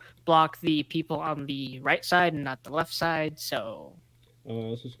tend to block the people on the right side and not the left side. So. I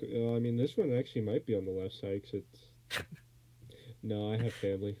mean, this one actually might be on the left side because it's. No, I have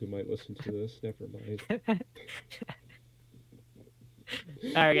family who might listen to this. Never mind.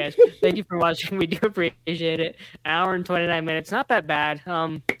 All right, guys. Thank you for watching. We do appreciate it. An hour and 29 minutes. Not that bad.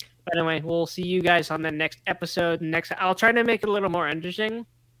 But anyway, we'll see you guys on the next episode. I'll try to make it a little more interesting,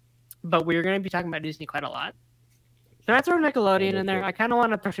 but we're going to be talking about Disney quite a lot. Can I throw Nickelodeon in there? I kind of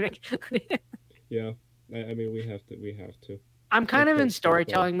want to throw Nickelodeon. Yeah, I mean, we have to. I'm kind of in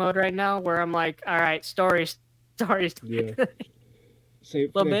storytelling mode right now, where I'm like, all right, stories. Yeah.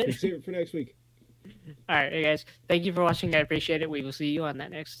 Save it for next week. All right, hey guys, thank you for watching. I appreciate it. We will see you on that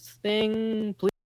next thing. Please.